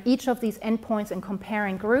considering each of these endpoints and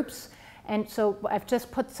comparing groups. And so I've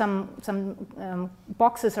just put some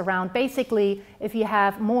boxes around. Basically, if you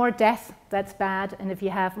have more death, that's bad. And if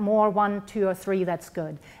you have more 1, 2, or 3, that's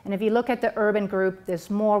good. And if you look at the urban group,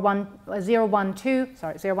 there's more 0, 1,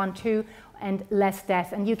 2, and less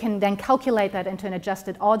death. And you can then calculate that into an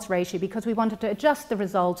adjusted odds ratio, because we wanted to adjust the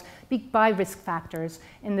results by risk factors.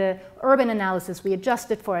 In the urban analysis, we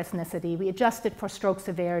adjusted for ethnicity, we adjusted for stroke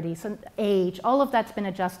severity, so age, all of that's been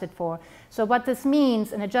adjusted for. So what this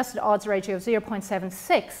means, an adjusted odds ratio of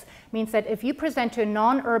 0.76, means that if you present to a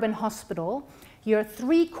non-urban hospital, you're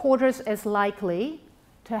 3/4 as likely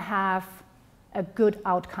to have a good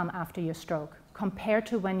outcome after your stroke, compared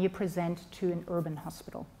to when you present to an urban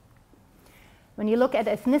hospital. When you look at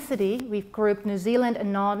ethnicity, we've grouped New Zealand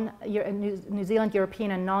and New Zealand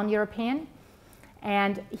European and non-European.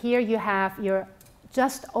 And here you have your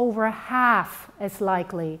just over half as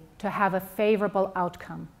likely to have a favorable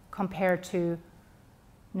outcome compared to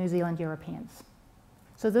New Zealand Europeans.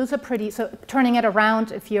 So those are pretty, so turning it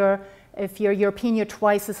around, if you're European, you're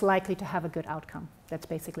twice as likely to have a good outcome. That's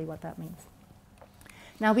basically what that means.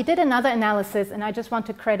 Now, we did another analysis, and I just want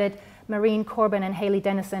to credit Maureen Corbin and Haley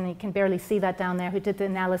Dennison, you can barely see that down there, who did the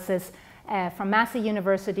analysis from Massey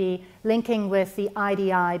University, linking with the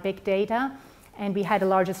IDI big data, and we had a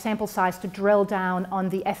larger sample size to drill down on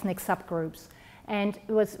the ethnic subgroups. And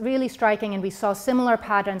it was really striking, and we saw similar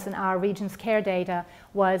patterns in our Regions Care data,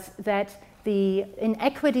 was that the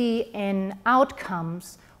inequity in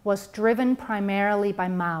outcomes was driven primarily by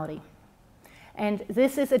Maori. And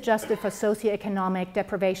this is adjusted for socioeconomic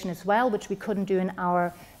deprivation as well, which we couldn't do in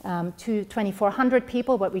our 2,400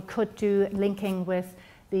 people, but we could do linking with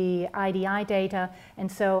the IDI data. And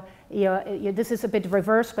so this is a bit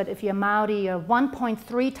reverse, but if you're Maori, you're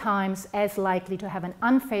 1.3 times as likely to have an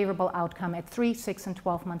unfavorable outcome at 3, 6, and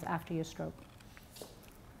 12 months after your stroke.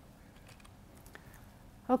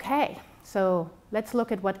 Okay, so let's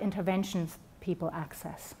look at what interventions people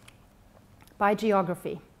access. By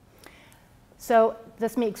geography. So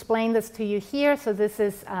let me explain this to you here. So this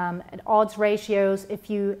is at odds ratios. If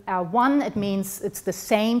you are 1, it means it's the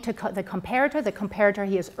same to the comparator. The comparator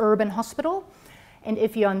here is urban hospital. And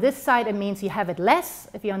if you're on this side, it means you have it less.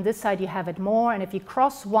 If you're on this side, you have it more. And if you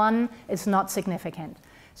cross 1, it's not significant.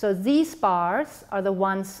 So these bars are the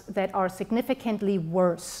ones that are significantly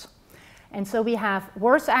worse. And so we have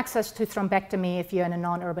worse access to thrombectomy if you're in a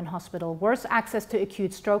non-urban hospital, worse access to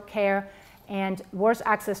acute stroke care, and worse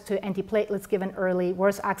access to antiplatelets given early,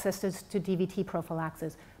 worse access to DVT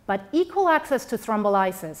prophylaxis. But equal access to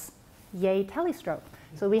thrombolysis, yay telestroke.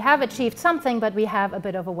 So we have achieved something, but we have a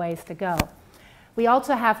bit of a ways to go. We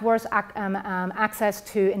also have worse access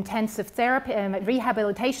to intensive therapy,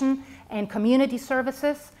 rehabilitation and community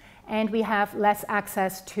services, and we have less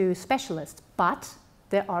access to specialists. But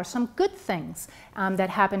there are some good things that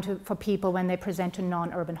happen for people when they present to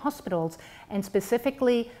non-urban hospitals, and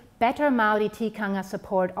specifically better Maori tikanga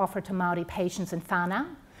support offered to Maori patients in whānau.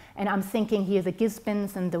 And I'm thinking here the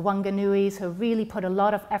Gisbornes and the Wanganuis who really put a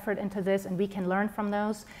lot of effort into this, and we can learn from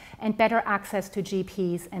those, and better access to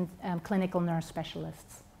GPs and clinical nurse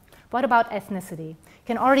specialists. What about ethnicity? You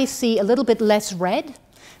can already see a little bit less red.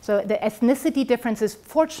 So the ethnicity differences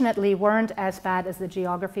fortunately weren't as bad as the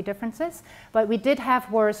geography differences, but we did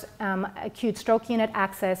have worse acute stroke unit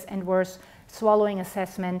access and worse swallowing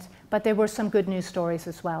assessment, but there were some good news stories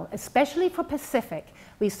as well. Especially for Pacific,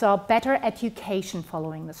 we saw better education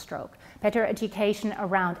following the stroke, better education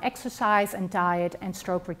around exercise and diet and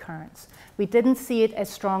stroke recurrence. We didn't see it as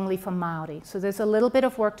strongly for Maori, so there's a little bit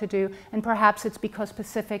of work to do, and perhaps it's because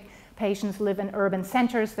Pacific patients live in urban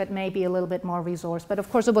centers that may be a little bit more resourced. But of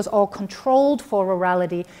course it was all controlled for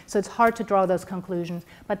rurality, so it's hard to draw those conclusions,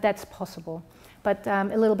 but that's possible. But a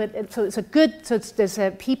little bit, so it's a good,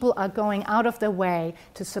 so people are going out of their way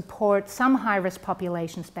to support some high-risk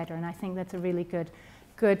populations better, and I think that's a really good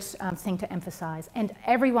thing to emphasize. And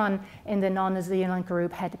everyone in the non-New Zealand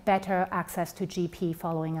group had better access to GP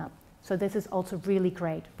following up. So this is also really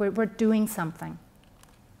great. We're doing something.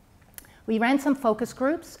 We ran some focus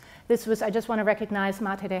groups. This was, I just want to recognize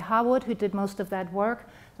Matere Harwood, who did most of that work,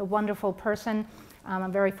 a wonderful person.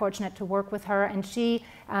 I'm very fortunate to work with her, and she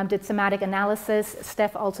did somatic analysis.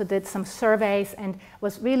 Steph also did some surveys, and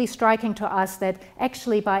was really striking to us that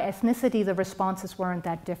actually by ethnicity the responses weren't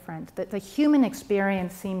that different, that the human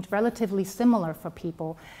experience seemed relatively similar for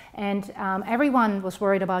people, and everyone was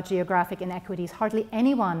worried about geographic inequities. Hardly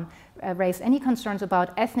anyone raised any concerns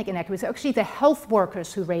about ethnic inequities. Actually the health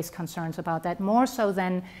workers who raised concerns about that, more so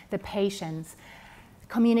than the patients.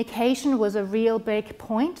 Communication was a real big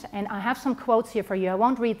point, and I have some quotes here for you. I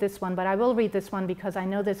won't read this one, but I will read this one because I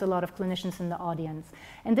know there's a lot of clinicians in the audience.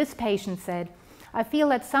 And this patient said, "I feel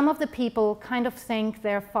that some of the people kind of think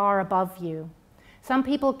they're far above you. Some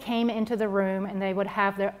people came into the room and they would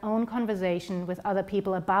have their own conversation with other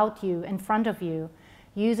people about you in front of you,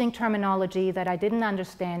 using terminology that I didn't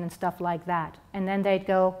understand and stuff like that. And then they'd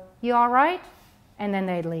go, 'You all right?' And then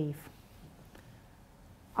they'd leave."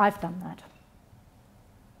 I've done that.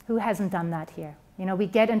 Who hasn't done that here? You know, we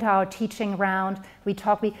get into our teaching round, we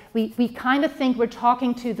talk, we kind of think we're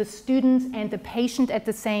talking to the students and the patient at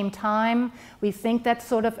the same time. We think that's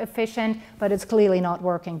sort of efficient, but it's clearly not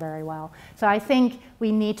working very well. So I think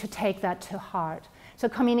we need to take that to heart. So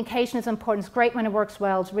communication is important. It's great when it works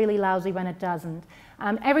well. It's really lousy when it doesn't.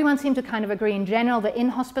 Everyone seemed to kind of agree in general the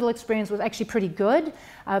in-hospital experience was actually pretty good.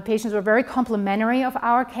 Patients were very complimentary of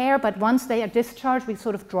our care, but once they are discharged, we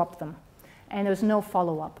sort of dropped them. And there was no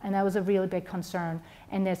follow-up, and that was a really big concern,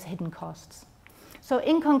 and there's hidden costs. So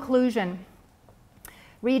in conclusion,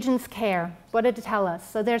 regions care. What did it tell us?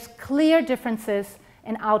 So there's clear differences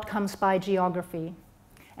in outcomes by geography.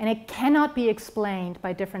 And it cannot be explained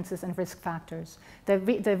by differences in risk factors. The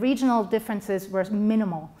regional differences were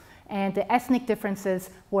minimal. And the ethnic differences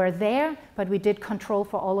were there, but we did control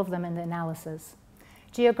for all of them in the analysis.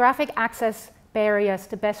 Geographic access barriers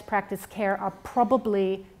to best practice care are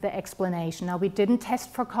probably the explanation. Now, we didn't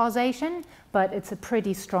test for causation, but it's a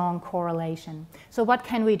pretty strong correlation. So what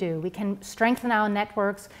can we do? We can strengthen our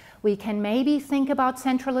networks. We can maybe think about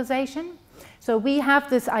centralization. So we have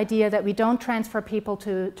this idea that we don't transfer people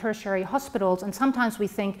to tertiary hospitals, and sometimes we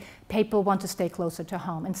think people want to stay closer to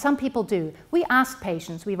home, and some people do. We asked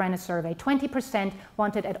patients, we ran a survey, 20%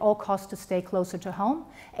 wanted at all costs to stay closer to home,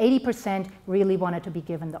 80% really wanted to be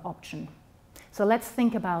given the option. So let's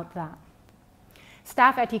think about that.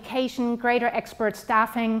 Staff education, greater expert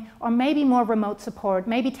staffing, or maybe more remote support,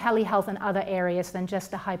 maybe telehealth in other areas than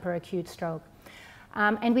just a hyperacute stroke.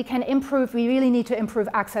 And we can improve, we really need to improve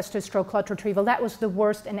access to stroke clot retrieval. That was the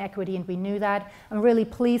worst inequity, and we knew that. I'm really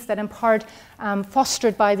pleased that in part,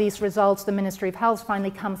 fostered by these results, the Ministry of Health finally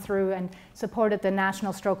come through and supported the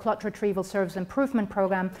National Stroke Clot Retrieval Service Improvement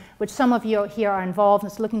Program, which some of you here are involved.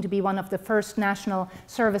 It's looking to be one of the first national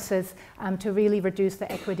services to really reduce the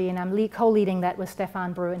equity, and I'm co-leading that with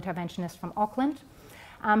Stefan Brew, interventionist from Auckland.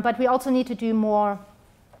 But we also need to do more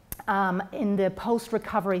in the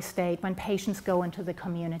post-recovery state when patients go into the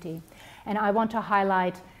community. And I want to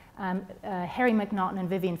highlight Harry McNaughton and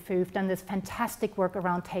Vivian Fu have done this fantastic work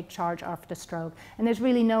around take charge after stroke. And there's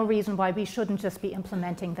really no reason why we shouldn't just be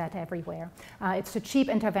implementing that everywhere. It's a cheap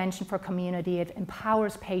intervention for community. It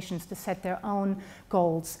empowers patients to set their own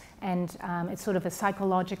goals, and it's sort of a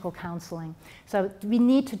psychological counseling. So we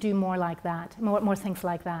need to do more like that, more things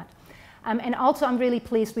like that. And also, I'm really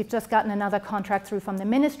pleased we've just gotten another contract through from the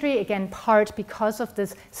ministry, again, part because of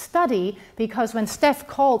this study, because when Steph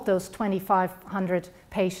called those 2,500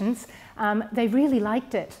 patients, they really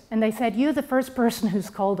liked it. And they said, you're the first person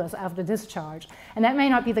who's called us after discharge. And that may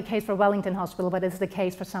not be the case for Wellington Hospital, but it's the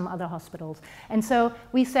case for some other hospitals. And so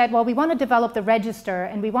we said, well, we want to develop the register,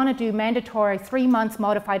 and we want to do mandatory 3 months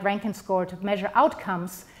modified Rankin score to measure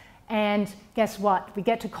outcomes. And guess what? We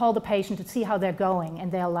get to call the patient to see how they're going,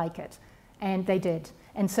 and they'll like it. And they did.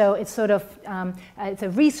 And so it's sort of, it's a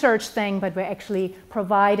research thing, but we're actually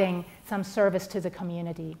providing some service to the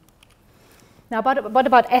community. Now, what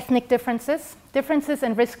about ethnic differences? Differences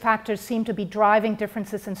in risk factors seem to be driving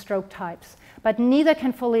differences in stroke types, but neither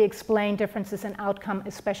can fully explain differences in outcome,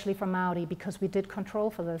 especially for Maori, because we did control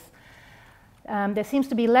for this. There seems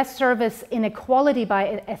to be less service inequality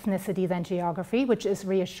by ethnicity than geography, which is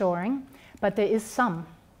reassuring, but there is some.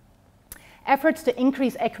 Efforts to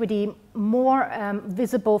increase equity more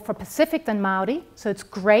visible for Pacific than Maori. So it's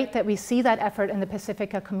great that we see that effort in the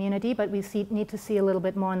Pacifica community, but we need to see a little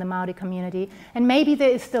bit more in the Maori community. And maybe there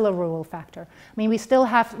is still a rural factor. I mean, we still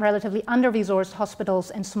have relatively under-resourced hospitals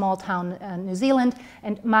in small town New Zealand,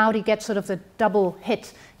 and Maori gets sort of the double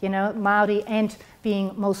hit, you know, Maori and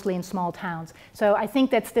being mostly in small towns. So I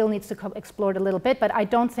think that still needs to be explored a little bit, but I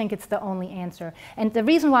don't think it's the only answer. And the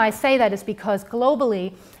reason why I say that is because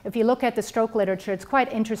globally, if you look at the stroke literature, it's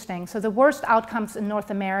quite interesting. So the worst outcomes in North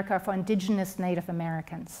America are for indigenous Native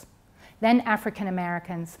Americans, then African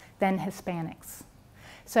Americans, then Hispanics.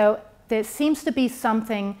 So there seems to be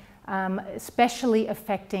something especially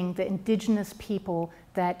affecting the indigenous people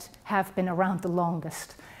that have been around the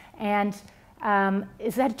longest. And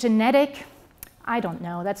is that genetic? I don't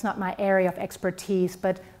know. That's not my area of expertise,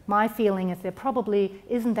 but my feeling is there probably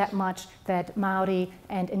isn't that much that Maori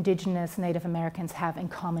and indigenous Native Americans have in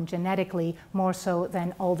common genetically, more so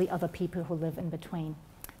than all the other people who live in between.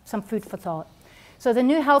 Some food for thought. So the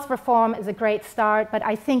new health reform is a great start, but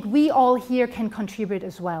I think we all here can contribute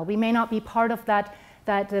as well. We may not be part of that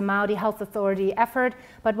the Maori Health Authority effort,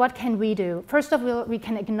 but what can we do? First of all, we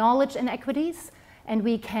can acknowledge inequities, and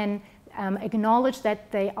we can acknowledge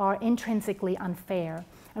that they are intrinsically unfair.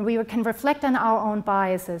 And we can reflect on our own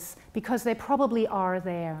biases because they probably are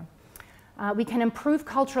there. We can improve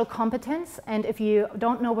cultural competence, and if you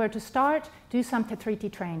don't know where to start, do some Te Triti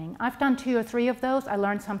training. I've done 2 or 3 of those. I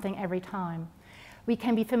learn something every time. We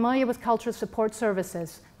can be familiar with cultural support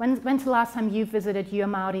services. When's the last time you visited your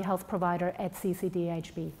Maori health provider at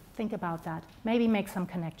CCDHB? Think about that. Maybe make some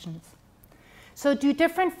connections. So do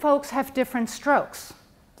different folks have different strokes?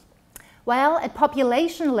 Well, at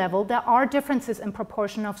population level, there are differences in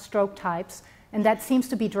proportion of stroke types, and that seems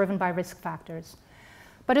to be driven by risk factors.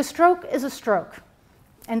 But a stroke is a stroke,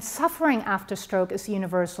 and suffering after stroke is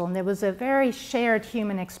universal, and there was a very shared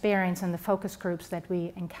human experience in the focus groups that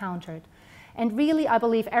we encountered. And really, I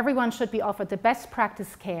believe everyone should be offered the best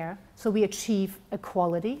practice care so we achieve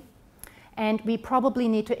equality. And we probably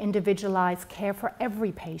need to individualize care for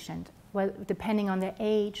every patient, well, depending on their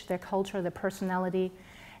age, their culture, their personality.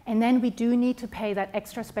 And then we do need to pay that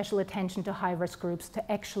extra special attention to high-risk groups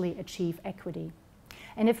to actually achieve equity.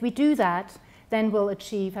 And if we do that, then I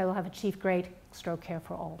will have achieved great stroke care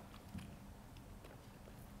for all.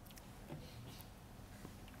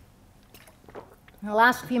 In the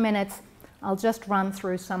last few minutes, I'll just run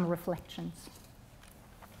through some reflections.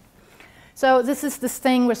 So this is this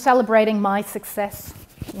thing, we're celebrating my success.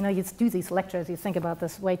 You know, you do these lectures, you think about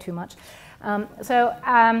this way too much.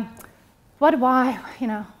 What do I, you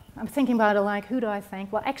know, I'm thinking about it like, who do I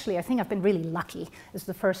thank? Well, actually, I think I've been really lucky, is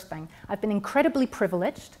the first thing. I've been incredibly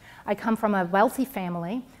privileged. I come from a wealthy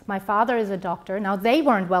family. My father is a doctor. Now, they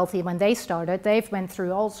weren't wealthy when they started. They've went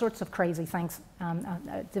through all sorts of crazy things,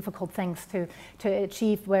 difficult things to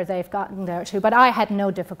achieve where they've gotten there to. But I had no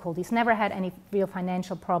difficulties, never had any real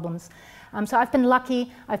financial problems. So I've been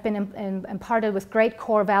lucky. I've been imparted with great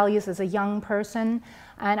core values as a young person.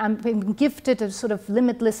 And I've been gifted a sort of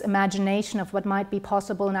limitless imagination of what might be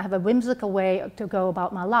possible, and I have a whimsical way to go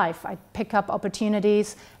about my life. I pick up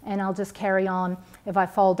opportunities, and I'll just carry on. If I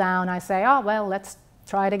fall down, I say, oh, well, let's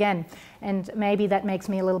try it again. And maybe that makes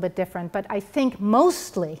me a little bit different. But I think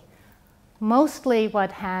mostly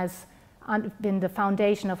what has been the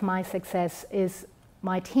foundation of my success is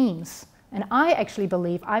my teams. And I actually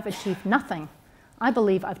believe I've achieved nothing. I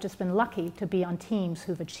believe I've just been lucky to be on teams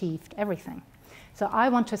who've achieved everything. So I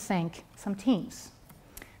want to thank some teams.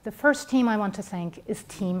 The first team I want to thank is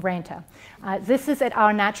Team Ranta. This is at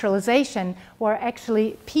our naturalization where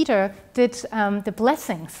actually Peter did the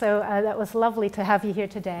blessing. So that was lovely to have you here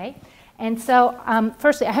today. And so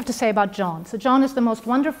firstly, I have to say about John. So John is the most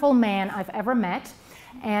wonderful man I've ever met.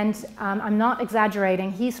 And I'm not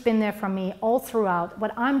exaggerating. He's been there for me all throughout.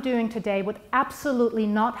 What I'm doing today would absolutely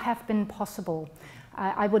not have been possible.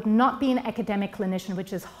 I would not be an academic clinician,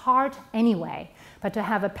 which is hard anyway. But to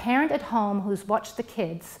have a parent at home who's watched the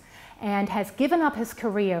kids and has given up his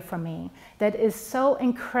career for me, that is so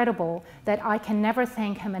incredible that I can never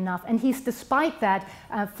thank him enough. And he's, despite that,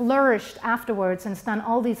 flourished afterwards and has done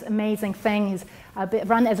all these amazing things. He's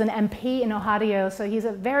run as an MP in Otago, so he's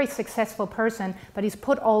a very successful person, but he's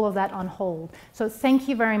put all of that on hold. So thank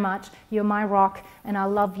you very much. You're my rock, and I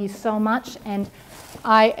love you so much. And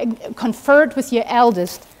I conferred with your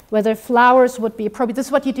eldest whether flowers would be appropriate. This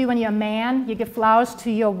is what you do when you're a man. You give flowers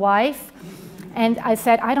to your wife. And I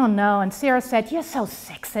said, I don't know. And Sarah said, you're so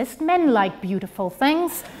sexist. Men like beautiful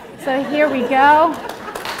things. So here we go.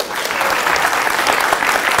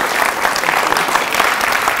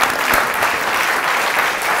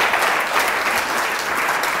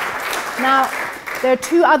 Now, there are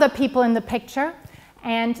two other people in the picture.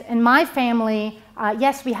 And in my family,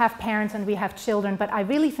 yes, we have parents and we have children, but I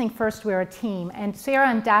really think first we're a team. And Sarah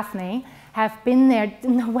and Daphne have been there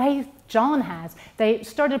in the way John has. They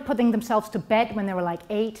started putting themselves to bed when they were like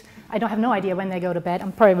 8. I have no idea when they go to bed.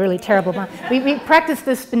 I'm probably really terrible. We practice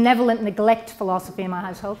this benevolent neglect philosophy in my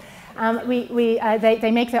household.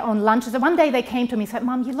 They make their own lunches. And one day they came to me and said,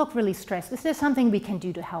 Mom, you look really stressed. Is there something we can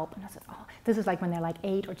do to help? And I said, oh, this is like when they're like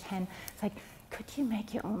 8 or 10. It's like, could you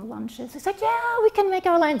make your own lunches? It's like, yeah, we can make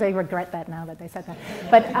our lunches. They regret that now that they said that.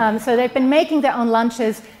 But so they've been making their own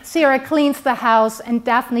lunches. Sarah cleans the house, and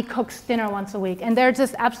Daphne cooks dinner once a week. And they're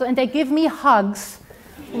just absolutely, and they give me hugs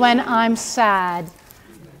when I'm sad.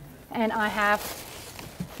 And I have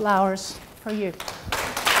flowers for you.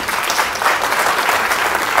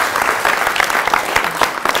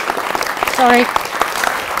 Sorry.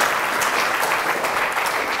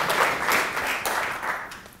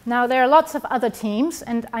 Now, there are lots of other teams,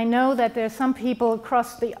 and I know that there are some people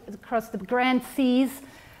across the grand seas.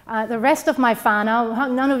 The rest of my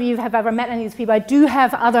whānau, none of you have ever met any of these people. I do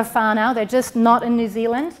have other whānau. They're just not in New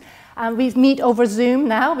Zealand. We meet over Zoom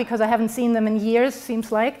now because I haven't seen them in years,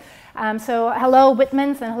 seems like. So hello,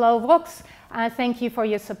 Whitmans, and hello, Brooks. Thank you for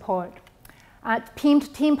your support.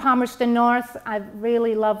 Team Palmerston North, I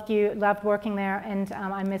really loved working there, and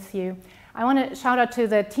I miss you. I want to shout out to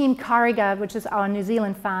the Team Kariga, which is our New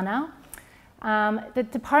Zealand whānau. The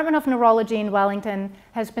Department of Neurology in Wellington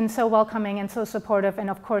has been so welcoming and so supportive, and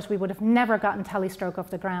of course we would have never gotten telestroke off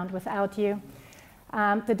the ground without you.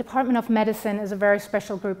 The Department of Medicine is a very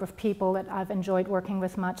special group of people that I've enjoyed working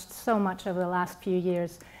with so much over the last few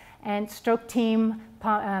years. And Stroke Team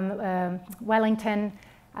Wellington,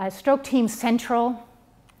 Stroke Team Central,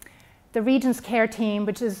 the Regents Care team,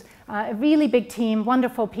 which is a really big team,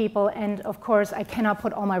 wonderful people, and of course I cannot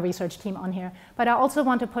put all my research team on here, but I also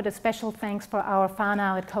want to put a special thanks for our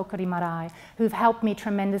whānau at Kokori Marae, who've helped me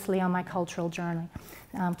tremendously on my cultural journey.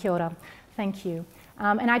 Kia ora. Thank you.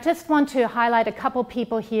 And I just want to highlight a couple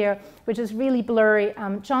people here, which is really blurry.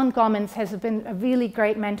 John Gommans has been a really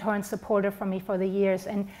great mentor and supporter for me for the years,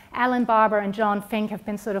 and Alan Barber and John Fink have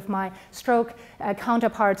been sort of my stroke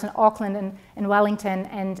counterparts in Auckland and Wellington,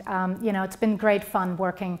 and you know, it's been great fun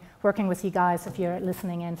working with you guys if you're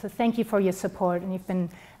listening in. So thank you for your support, and you've been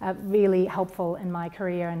really helpful in my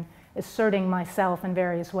career and asserting myself in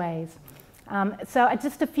various ways. So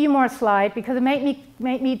just a few more slides, because it made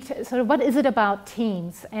me sort of, what is it about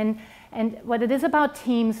teams? And what it is about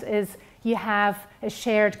teams is you have a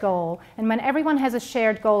shared goal. And when everyone has a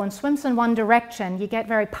shared goal and swims in one direction, you get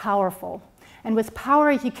very powerful. And with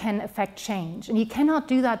power, you can affect change. And you cannot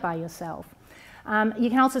do that by yourself. You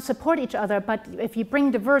can also support each other, but if you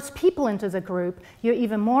bring diverse people into the group, you're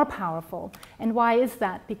even more powerful. And why is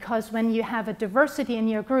that? Because when you have a diversity in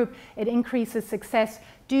your group, it increases success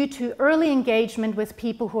due to early engagement with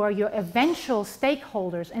people who are your eventual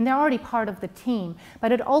stakeholders, and they're already part of the team.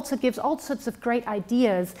 But it also gives all sorts of great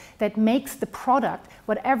ideas that makes the product,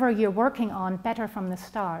 whatever you're working on, better from the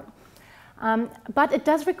start. But it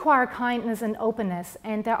does require kindness and openness,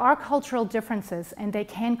 and there are cultural differences, and they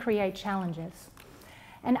can create challenges.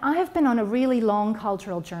 And I have been on a really long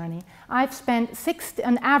cultural journey. I've spent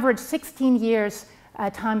on average 16 years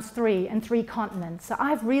times 3 in 3 continents. So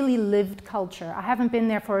I've really lived culture. I haven't been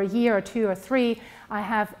there for a year or 2 or 3. I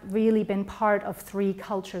have really been part of 3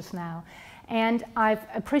 cultures now. And I've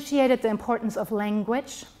appreciated the importance of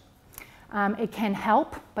language. It can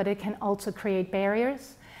help, but it can also create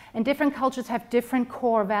barriers. And different cultures have different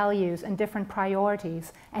core values and different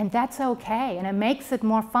priorities. And that's okay. And it makes it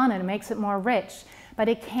more fun and it makes it more rich. But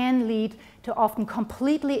it can lead to often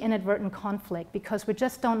completely inadvertent conflict because we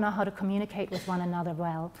just don't know how to communicate with one another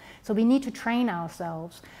well. So we need to train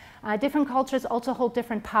ourselves. Different cultures also hold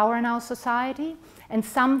different power in our society, and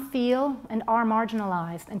some feel and are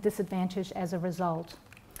marginalized and disadvantaged as a result.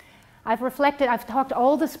 I've talked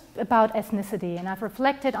all this about ethnicity, and I've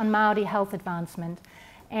reflected on Maori health advancement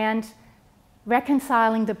and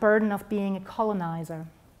reconciling the burden of being a colonizer.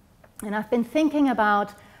 And I've been thinking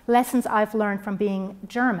about lessons I've learned from being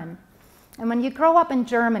German. And when you grow up in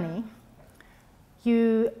Germany,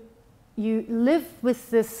 you live with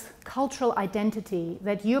this cultural identity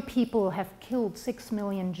that your people have killed 6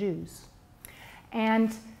 million Jews.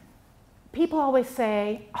 And people always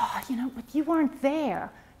say, oh, you know, but you weren't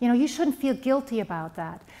there. You know, you shouldn't feel guilty about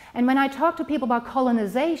that. And when I talk to people about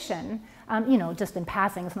colonization, you know, just in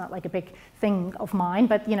passing, it's not like a big thing of mine,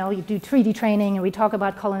 but you know, you do 3D training and we talk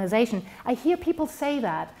about colonization. I hear people say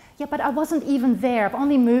that. Yeah, but I wasn't even there. I've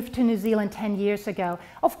only moved to New Zealand 10 years ago.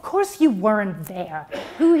 Of course you weren't there.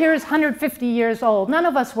 Who here is 150 years old? None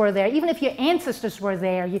of us were there. Even if your ancestors were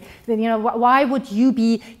there, you know, why would you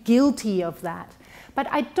be guilty of that? But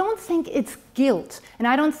I don't think it's guilt, and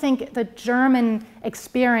I don't think the German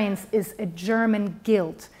experience is a German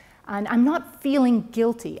guilt. And I'm not feeling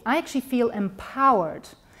guilty. I actually feel empowered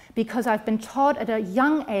because I've been taught at a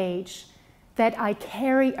young age that I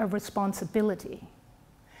carry a responsibility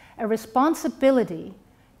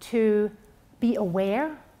to be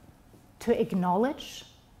aware, to acknowledge,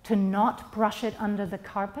 to not brush it under the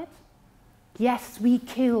carpet. Yes, we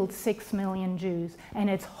killed 6 million Jews, and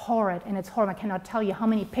it's horrid, and it's horrible. I cannot tell you how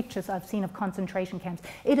many pictures I've seen of concentration camps.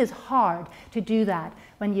 It is hard to do that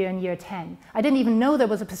when you're in year 10. I didn't even know there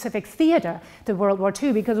was a Pacific theater to World War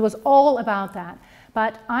II because it was all about that.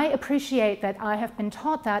 But I appreciate that I have been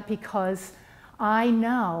taught that because I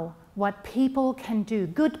know what people can do,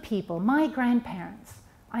 good people, my grandparents.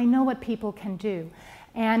 I know what people can do.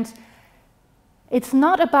 And it's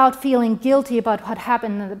not about feeling guilty about what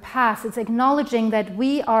happened in the past. It's acknowledging that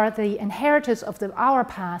we are the inheritors of our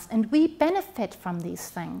past, and we benefit from these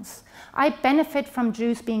things. I benefit from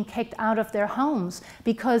Jews being kicked out of their homes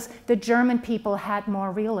because the German people had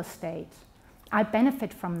more real estate. I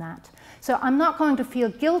benefit from that. So I'm not going to feel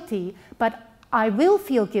guilty, but I will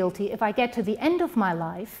feel guilty if I get to the end of my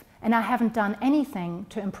life and I haven't done anything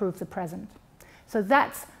to improve the present. So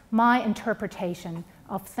that's my interpretation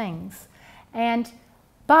of things.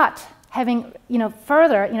 But having, you know,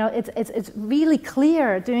 further, you know, it's really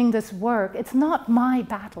clear doing this work, it's not my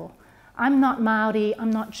battle. I'm not Maori,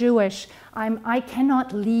 I'm not Jewish, I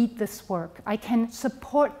cannot lead this work. I can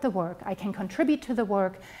support the work, I can contribute to the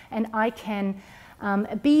work, and I can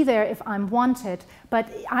be there if I'm wanted, but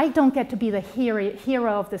I don't get to be the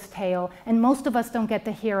hero of this tale, and most of us don't get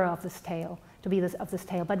the hero of this tale. to be of this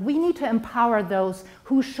tale. But we need to empower those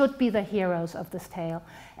who should be the heroes of this tale.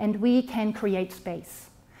 And we can create space.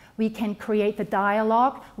 We can create the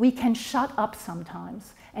dialogue. We can shut up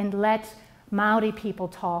sometimes and let Maori people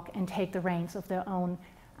talk and take the reins of their own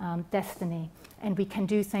destiny. And we can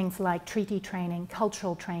do things like treaty training,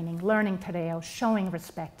 cultural training, learning te reo, showing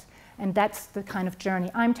respect. And that's the kind of journey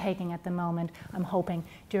I'm taking at the moment, I'm hoping,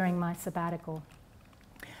 during my sabbatical.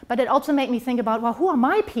 But it also made me think about, well, who are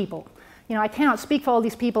my people? You know, I cannot speak for all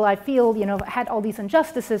these people I feel, you know, had all these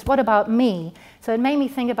injustices. What about me? So it made me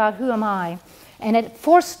think about who am I? And it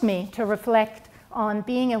forced me to reflect on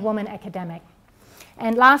being a woman academic.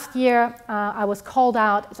 And last year, I was called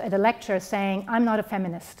out at a lecture saying, I'm not a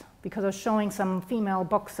feminist, because I was showing some female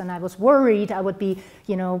books and I was worried I would be,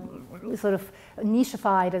 you know, sort of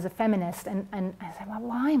nicheified as a feminist. And I said, well,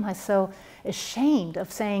 why am I so ashamed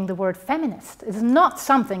of saying the word feminist? It's not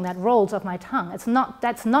something that rolls off my tongue.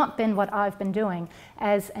 That's not been what I've been doing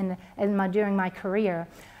during my career.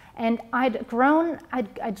 And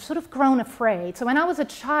I'd sort of grown afraid. So when I was a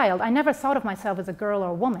child, I never thought of myself as a girl or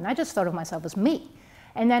a woman. I just thought of myself as me.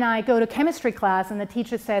 And then I go to chemistry class and the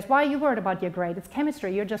teacher says, why are you worried about your grade? It's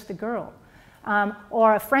chemistry, you're just a girl.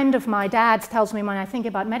 Or a friend of my dad's tells me when I think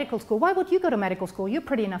about medical school, why would you go to medical school? You're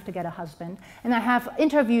pretty enough to get a husband. And I have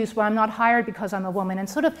interviews where I'm not hired because I'm a woman, and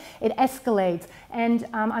sort of it escalates. And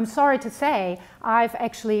I'm sorry to say, I've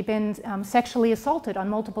actually been sexually assaulted on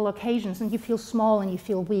multiple occasions, and you feel small and you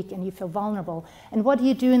feel weak and you feel vulnerable. And what do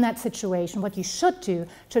you do in that situation? What you should do,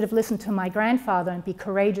 should have listened to my grandfather and be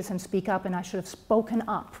courageous and speak up, and I should have spoken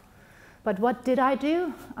up. But what did I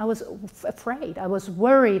do? I was afraid. I was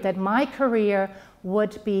worried that my career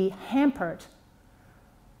would be hampered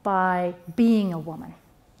by being a woman.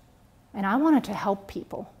 And I wanted to help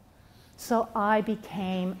people. So I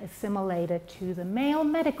became assimilated to the male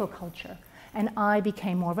medical culture. And I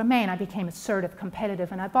became more of a man. I became assertive,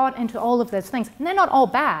 competitive, and I bought into all of those things. And they're not all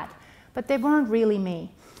bad, but they weren't really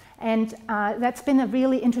me. And that's been a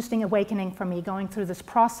really interesting awakening for me, going through this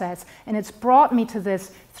process. And it's brought me to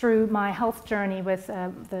this through my health journey with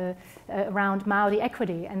around Maori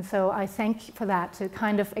equity. And so I thank you for that, to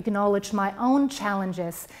kind of acknowledge my own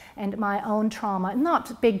challenges and my own trauma.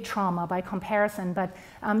 Not big trauma by comparison, but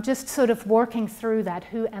just sort of working through that.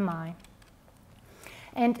 Who am I?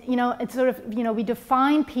 And, you know, it's sort of, you know, we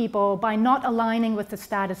define people by not aligning with the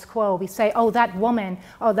status quo. We say, oh, that woman,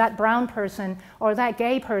 or that brown person, or that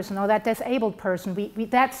gay person, or that disabled person.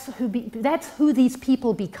 That's who these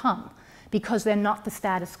people become, because they're not the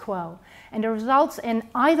status quo. And it results in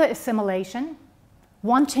either assimilation,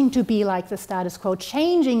 wanting to be like the status quo,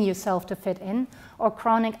 changing yourself to fit in, or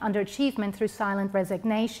chronic underachievement through silent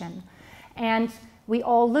resignation. And we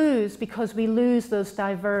all lose because we lose those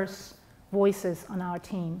diverse voices on our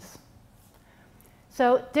teams.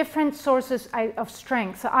 So different sources of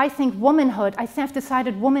strength. So I think womanhood, I've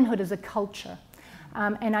decided womanhood is a culture.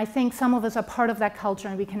 And I think some of us are part of that culture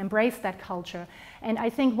and we can embrace that culture. And I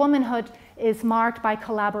think womanhood is marked by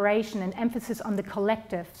collaboration and emphasis on the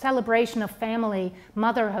collective, celebration of family,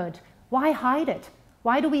 motherhood. Why hide it?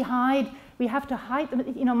 Why do we hide? We have to hide.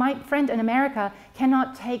 You know, my friend in America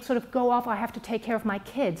cannot go off, I have to take care of my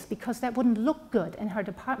kids, because that wouldn't look good in her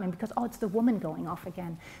department, because, oh, it's the woman going off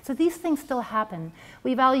again. So these things still happen.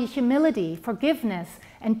 We value humility, forgiveness,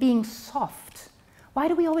 and being soft. Why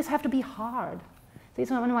do we always have to be hard? These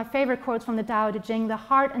are one of my favorite quotes from the Tao Te Ching: the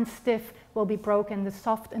hard and stiff will be broken, the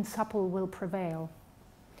soft and supple will prevail.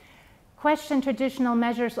 Question traditional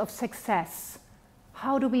measures of success.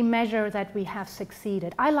 How do we measure that we have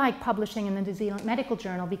succeeded? I like publishing in the New Zealand Medical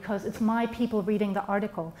Journal because it's my people reading the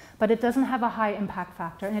article, but it doesn't have a high impact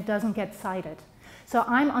factor and it doesn't get cited. So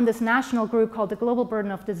I'm on this national group called the Global Burden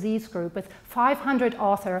of Disease Group with 500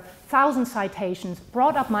 authors, 1,000 citations,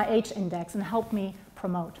 brought up my H index and helped me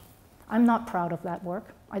promote. I'm not proud of that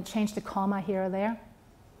work. I changed a comma here or there.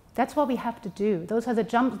 That's what we have to do. Those are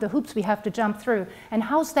the hoops we have to jump through. And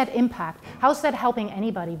how's that impact? How's that helping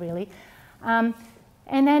anybody, really?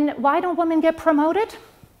 And then, why don't women get promoted?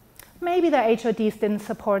 Maybe their HODs didn't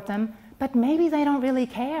support them, but maybe they don't really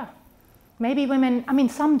care. Maybe women, I mean,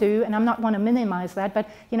 some do, and I'm not want to minimize that, but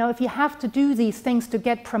you know, if you have to do these things to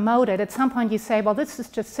get promoted, at some point you say, well, this is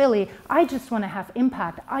just silly. I just want to have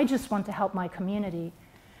impact. I just want to help my community.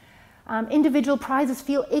 Individual prizes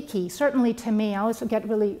feel icky, certainly to me. I always get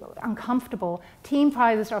really uncomfortable. Team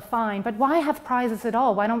prizes are fine, but why have prizes at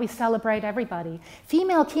all? Why don't we celebrate everybody?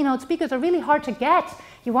 Female keynote speakers are really hard to get.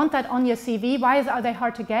 You want that on your CV. Why are they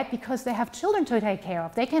hard to get? Because they have children to take care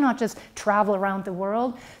of. They cannot just travel around the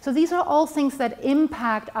world. So these are all things that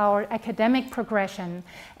impact our academic progression,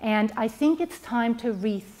 and I think it's time to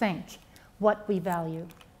rethink what we value.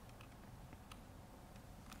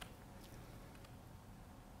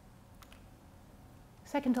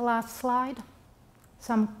 second to last slide,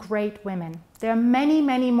 some great women. There are many,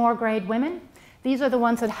 many more great women. These are the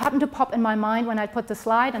ones that happened to pop in my mind when I put the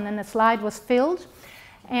slide, and then the slide was filled.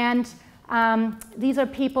 And these are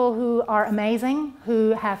people who are amazing, who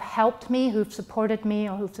have helped me, who've supported me,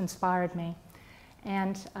 or who've inspired me.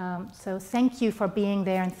 And so thank you for being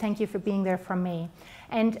there, and thank you for being there for me.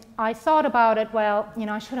 And I thought about it, well, you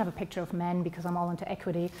know, I should have a picture of men because I'm all into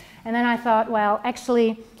equity. And then I thought, well,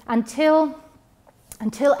 actually, until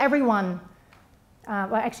everyone,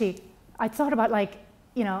 well, actually, I thought about, like,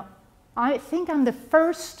 you know, I think I'm the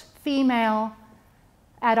first female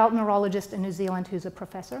adult neurologist in New Zealand who's a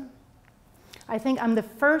professor. I think I'm the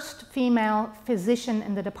first female physician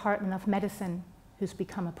in the Department of Medicine who's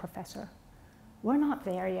become a professor. We're not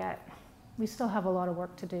there yet. We still have a lot of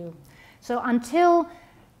work to do. So until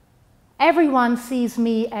everyone sees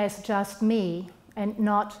me as just me and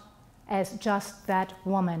not as just that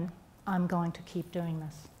woman, I'm going to keep doing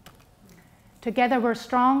this. Together we're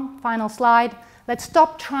strong. Final slide. Let's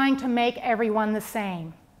stop trying to make everyone the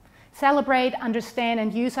same. Celebrate, understand,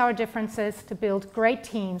 and use our differences to build great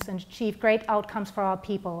teams and achieve great outcomes for our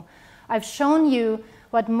people. I've shown you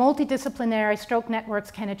what multidisciplinary stroke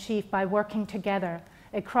networks can achieve by working together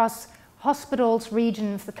across hospitals,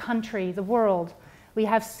 regions, the country, the world. We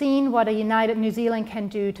have seen what a united New Zealand can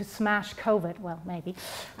do to smash COVID. Well, maybe.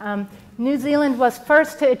 New Zealand was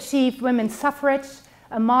first to achieve women's suffrage,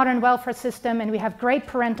 a modern welfare system, and we have great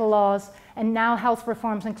parental laws, and now health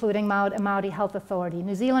reforms, including a Māori Health Authority.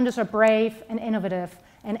 New Zealanders are brave and innovative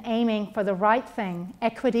and aiming for the right thing,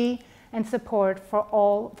 equity and support for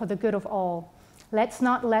all, for the good of all. Let's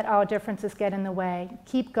not let our differences get in the way.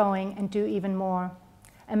 Keep going and do even more.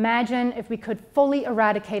 Imagine if we could fully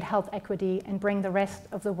eradicate health equity and bring the rest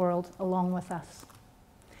of the world along with us.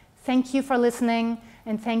 Thank you for listening,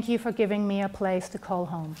 and thank you for giving me a place to call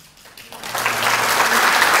home.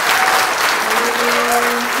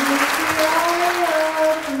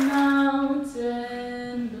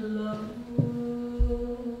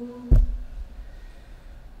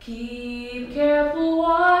 Keep careful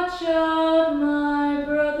watch of my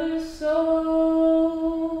brother's souls,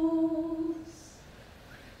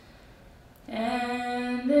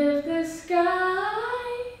 and if the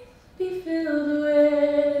sky be filled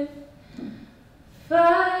with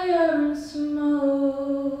fire and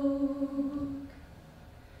smoke,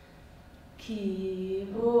 keep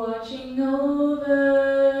watching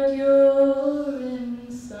over your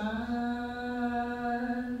sons.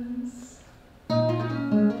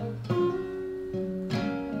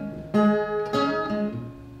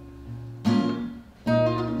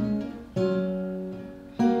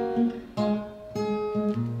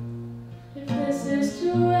 If this is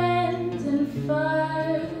to end in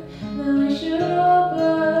fire, then we should all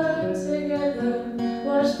burn together.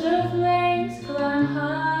 Watch the flames climb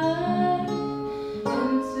high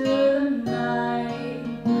into the night,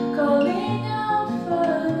 calling out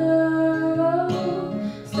further.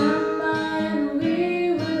 Stand by and we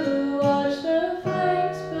will watch the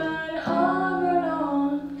flames burn over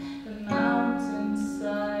on the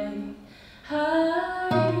mountainside high.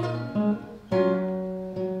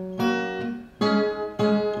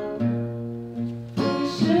 We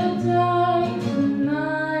should die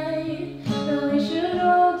tonight, then we should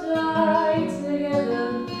all die together.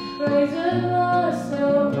 Raise a glass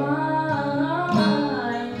of wine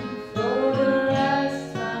for the last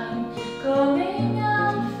time, calling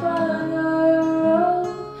out further.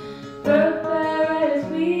 Prepare as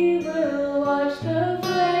we will watch the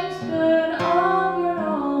flames burn over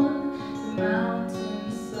on the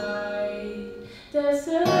mountainside.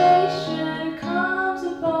 Desolation comes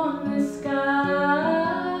upon the sky.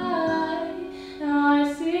 Now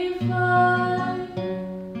I see fire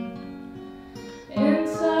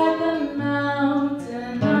inside the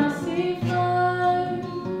mountain. I see fire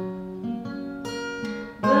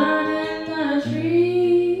burning the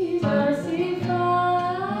trees. I see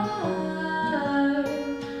fire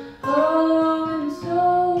hollow in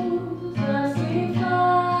souls. I see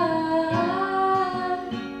fire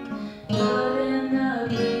blood in the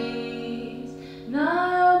breeze. And I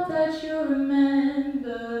hope that you'll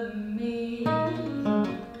remember me.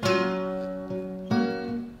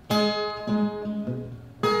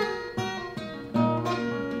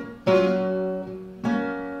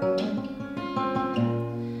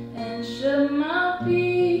 And should my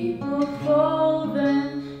people fall,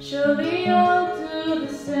 then surely you'll do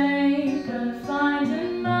the same. Confined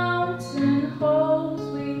in mountain holes,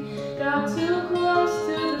 we got too close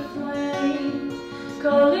to the flame,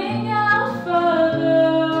 calling out further.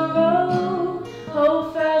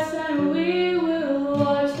 Hold fast and we will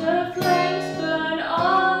watch the flames burn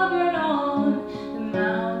over on the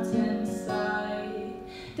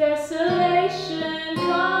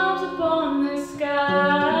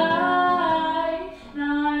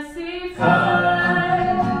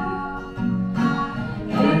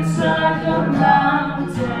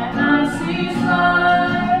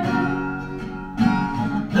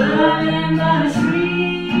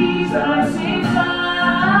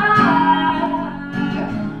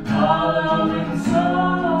following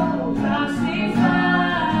souls I see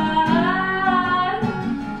fly,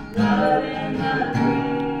 blood in the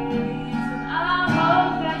breeze, and I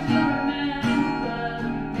hope that you remember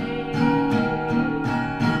me.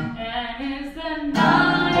 And as the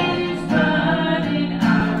night is burning, I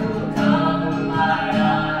will cover my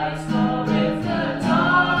eyes, for if the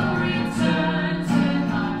dark returns in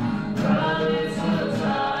my brothers will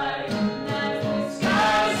die. As the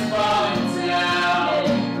skies falling down,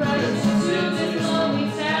 it rushes to this lonely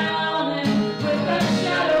town, and with a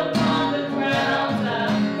shadow on the ground, I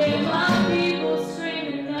hear my people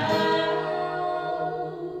screaming out.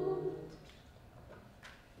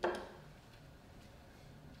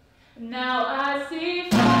 Now I see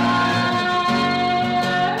fire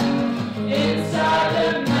inside the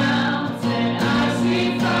mountain. I see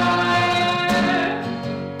fire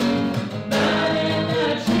burning the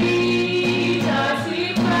trees. I see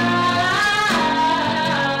fire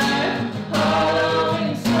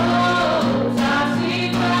following souls. I see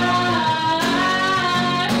fire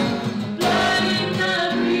blood in the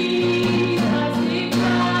breeze. I see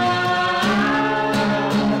fire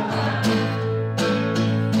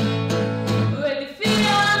with your feet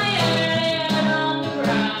on the air and on the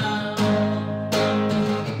ground.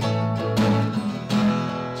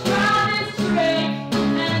 Try this trick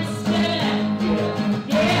and spin it.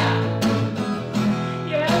 Yeah.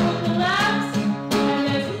 Your head will collapse and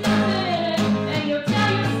there's nothing in it, and you'll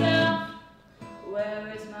tell yourself, where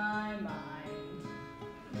is my mind?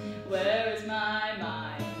 Where is my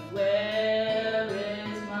mind? Where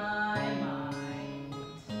is my mind?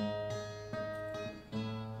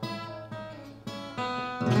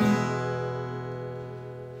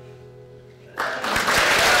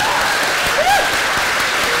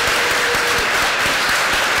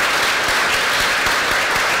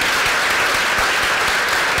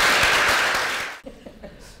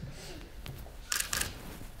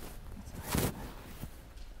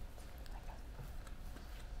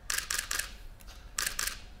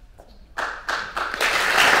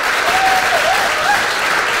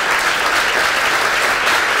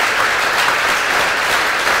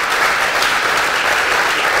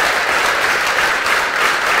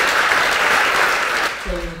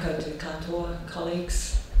 Colleagues,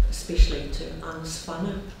 especially to Anna's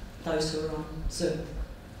whānau, those who are on Zoom.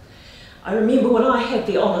 I remember when I had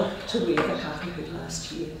the honour to wear the kakahu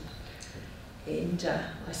last year, and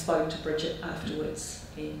I spoke to Bridget afterwards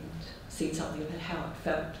and said something about how it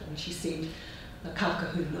felt, and she said, the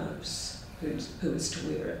kakahu knows who is to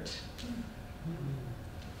wear it.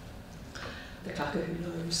 The kakahu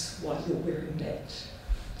knows why you're wearing that.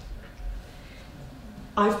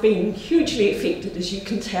 I've been hugely affected, as you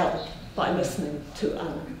can tell, by listening to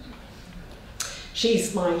Anna.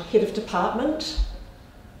 She's my head of department,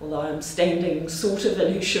 although I'm standing sort of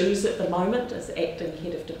in her shoes at the moment as acting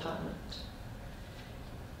head of department.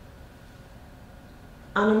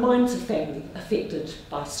 Anna, mine's a family affected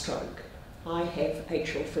by stroke. I have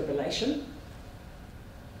atrial fibrillation.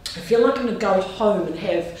 I feel like I'm going to go home and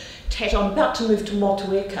have tattoo. I'm about to move to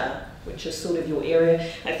Motueka, which is sort of your area.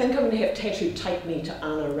 I think I'm going to have tattoo take me to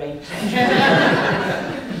Anna Ranta.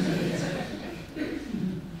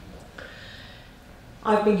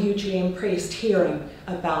 I've been hugely impressed hearing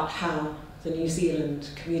about how the New Zealand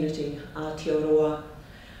community, Aotearoa,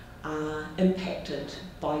 are impacted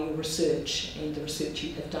by your research and the research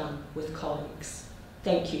you have done with colleagues.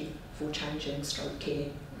 Thank you for changing stroke care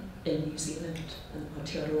in New Zealand and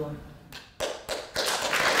Aotearoa.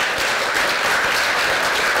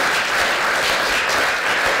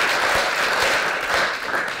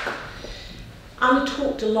 Anna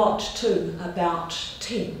talked a lot too about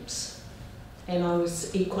teams, and I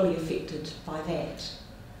was equally affected by that.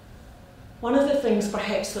 One of the things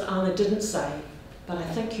perhaps that Anna didn't say, but I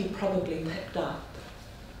think you probably picked up,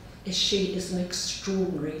 is she is an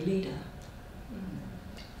extraordinary leader.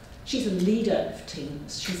 She's a leader of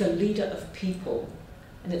teams, she's a leader of people,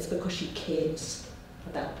 and it's because she cares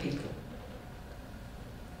about people.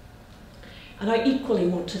 And I equally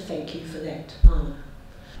want to thank you for that, Anna.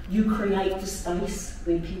 You create the space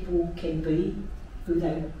where people can be who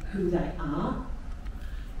they are.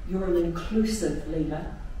 You're an inclusive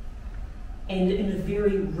leader, and in a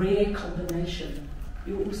very rare combination,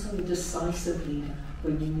 you're also a decisive leader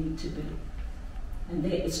when you need to be. And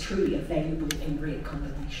that is truly a valuable and rare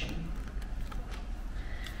combination.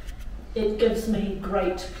 It gives me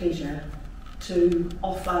great pleasure to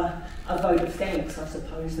offer a vote of thanks, I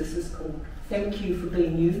suppose this is called. Thank you for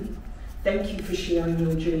being you. Thank you for sharing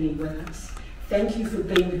your journey with us. Thank you for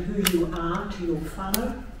being who you are to your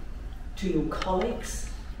whānau, to your colleagues,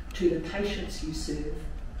 to the patients you serve.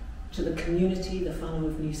 to the community, the whānau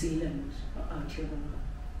of New Zealand.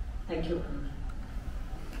 Thank you, Anna.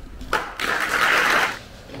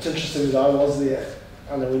 It's interesting that I was there,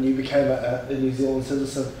 Anna, when you became a New Zealand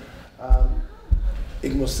citizen.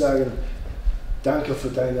 Ik moet zeggen, dank je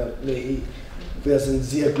voor deine mee. Wir sind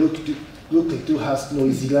sehr glücklich, du hast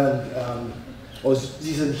Neuseeland,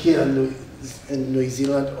 Sie sind hier in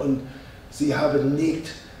Neuseeland und Sie haben nicht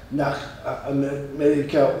nach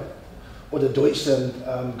Amerika oder Deutschland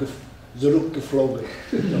zurückgeflogen.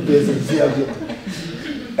 Wir sind sehr glücklich.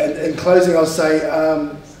 And in closing, I'll say,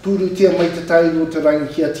 puru tia mai te tau no te rangi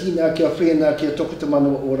kia tina, kia whena, kia toku te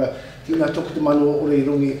manu ora, tina toku te manu ora I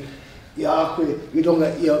rungi, I a koe, I runga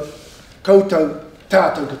I a koutou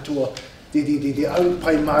tātou katoa, te au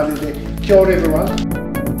pai marere. Kia ora everyone.